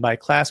 And by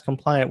class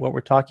compliant, what we're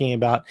talking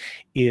about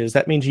is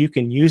that means you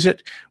can use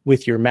it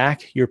with your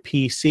Mac, your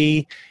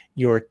PC,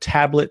 your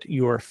tablet,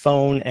 your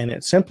phone, and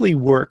it simply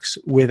works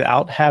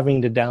without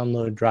having to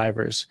download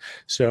drivers.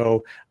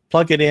 So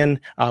plug it in.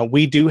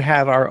 We do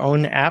have our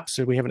own apps.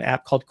 So we have an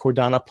app called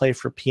Cordana Play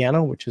for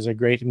Piano, which is a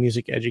great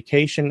music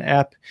education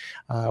app.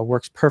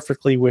 Works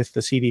perfectly with the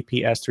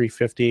CDP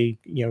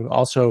S350.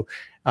 Also,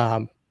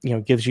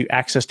 gives you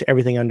access to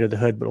everything under the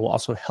hood, but will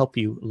also help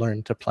you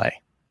learn to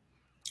play.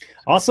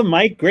 Awesome,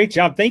 Mike. Great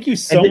job. Thank you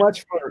so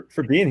much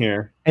for being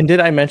here. And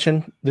did I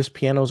mention this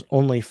piano is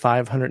only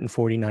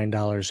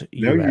 $549 US?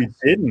 No, you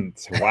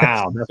didn't.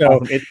 Wow. That's So,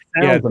 awesome. It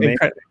sounds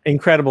amazing.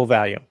 Incredible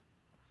value.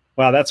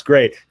 Wow, that's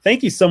great.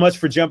 Thank you so much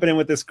for jumping in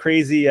with this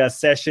crazy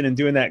session and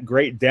doing that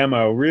great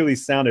demo. Really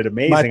sounded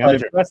amazing. My pleasure.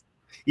 I'm impressed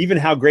even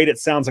how great it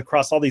sounds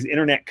across all these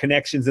internet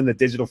connections in the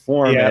digital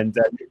form. Yeah. And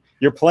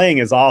your playing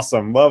is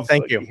awesome. Love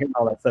Thank you. hearing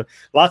all that stuff.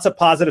 Lots of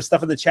positive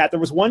stuff in the chat. There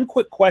was one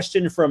quick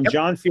question from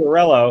John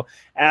Fiorello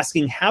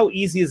asking, how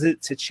easy is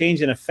it to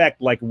change an effect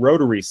like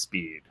rotary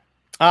speed?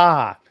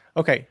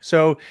 Okay.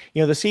 So,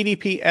 the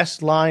CDP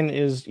S line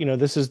is,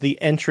 this is the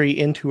entry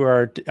into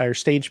our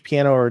stage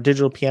piano or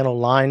digital piano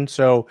line.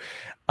 So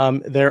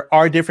there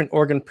are different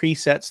organ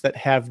presets that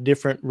have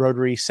different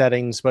rotary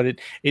settings, but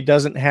it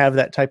doesn't have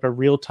that type of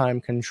real-time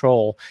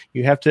control.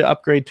 You have to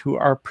upgrade to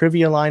our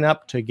Privia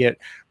lineup to get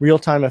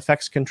real-time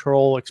effects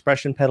control,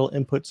 expression pedal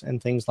inputs,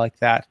 and things like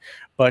that.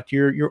 But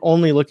you're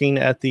only looking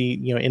at the,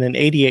 in an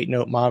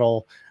 88-note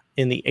model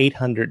in the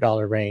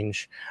 $800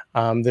 range.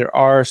 There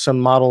are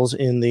some models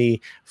in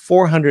the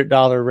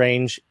 $400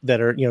 range that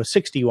are,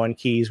 61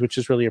 keys, which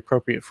is really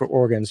appropriate for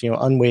organs,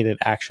 unweighted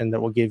action that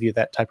will give you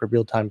that type of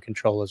real-time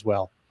control as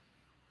well.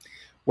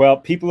 Well,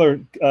 people are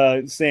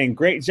saying,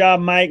 great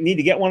job, Mike. Need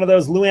to get one of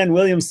those. Luann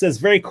Williams says,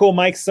 very cool,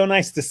 Mike. So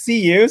nice to see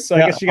you. So I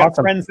guess you got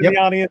friends in the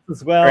audience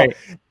as well. Great.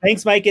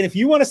 Thanks, Mike. And if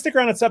you want to stick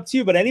around, it's up to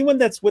you. But anyone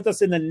that's with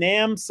us in the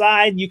NAMM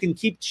side, you can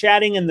keep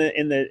chatting in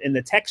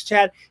the text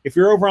chat. If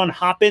you're over on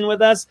Hopin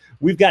with us,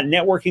 we've got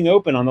networking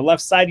open on the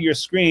left side of your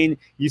screen.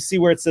 You see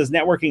where it says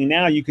networking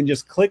now. You can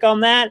just click on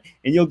that,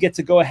 and you'll get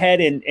to go ahead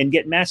and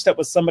get matched up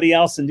with somebody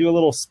else and do a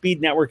little speed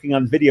networking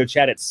on video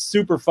chat. It's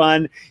super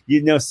fun.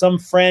 Some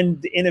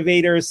friend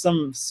innovator,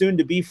 some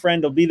soon-to-be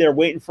friend will be there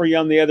waiting for you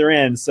on the other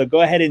end. So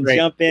go ahead and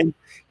jump in.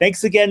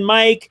 Thanks again,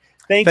 Mike.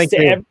 Thanks to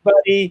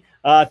everybody.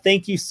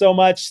 Thank you so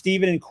much,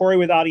 Stephen and Corey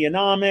with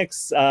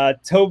Audionomics,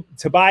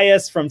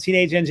 Tobias from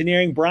Teenage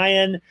Engineering,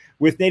 Brian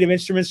with Native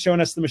Instruments showing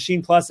us the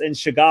Machine Plus, and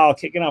Chagall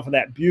kicking off with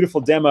that beautiful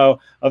demo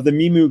of the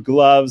Mimu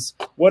gloves.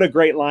 What a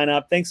great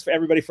lineup. Thanks for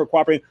everybody for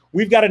cooperating.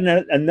 We've got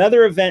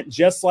another event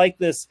just like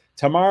this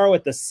tomorrow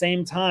at the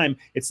same time.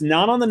 It's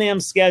not on the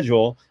NAMM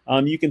schedule.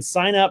 You can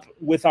sign up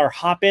with our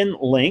Hopin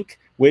link,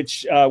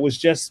 which was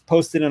just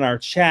posted in our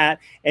chat.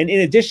 And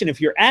in addition,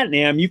 if you're at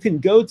NAMM, you can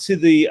go to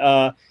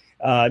the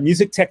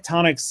Music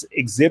Tectonics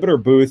exhibitor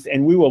booth,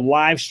 and we will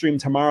live stream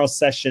tomorrow's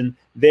session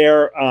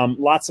there.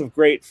 Lots of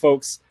great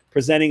folks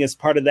presenting as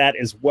part of that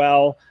as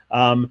well.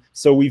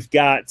 So we've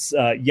got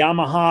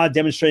Yamaha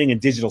demonstrating a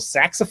digital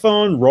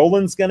saxophone.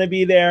 Roland's going to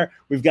be there.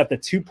 We've got the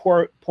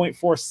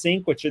 2.4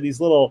 sync, which are these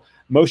little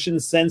motion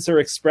sensor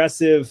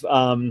expressive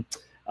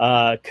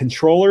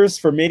controllers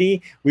for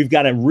MIDI. We've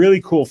got a really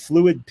cool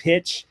fluid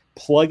pitch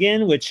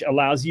plugin, which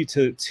allows you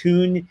to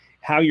tune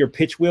how your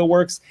pitch wheel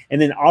works.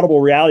 And then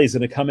Audible Reality is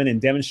going to come in and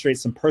demonstrate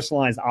some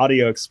personalized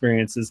audio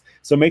experiences.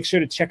 So make sure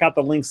to check out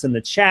the links in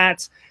the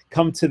chat.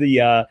 Come to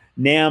the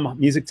NAMM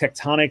Music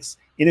Tectonics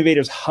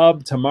Innovators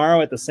Hub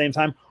tomorrow at the same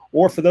time.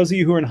 Or for those of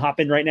you who are in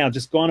Hopin right now,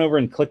 just go on over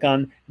and click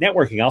on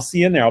networking. I'll see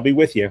you in there. I'll be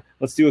with you.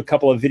 Let's do a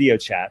couple of video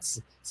chats.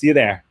 See you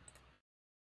there.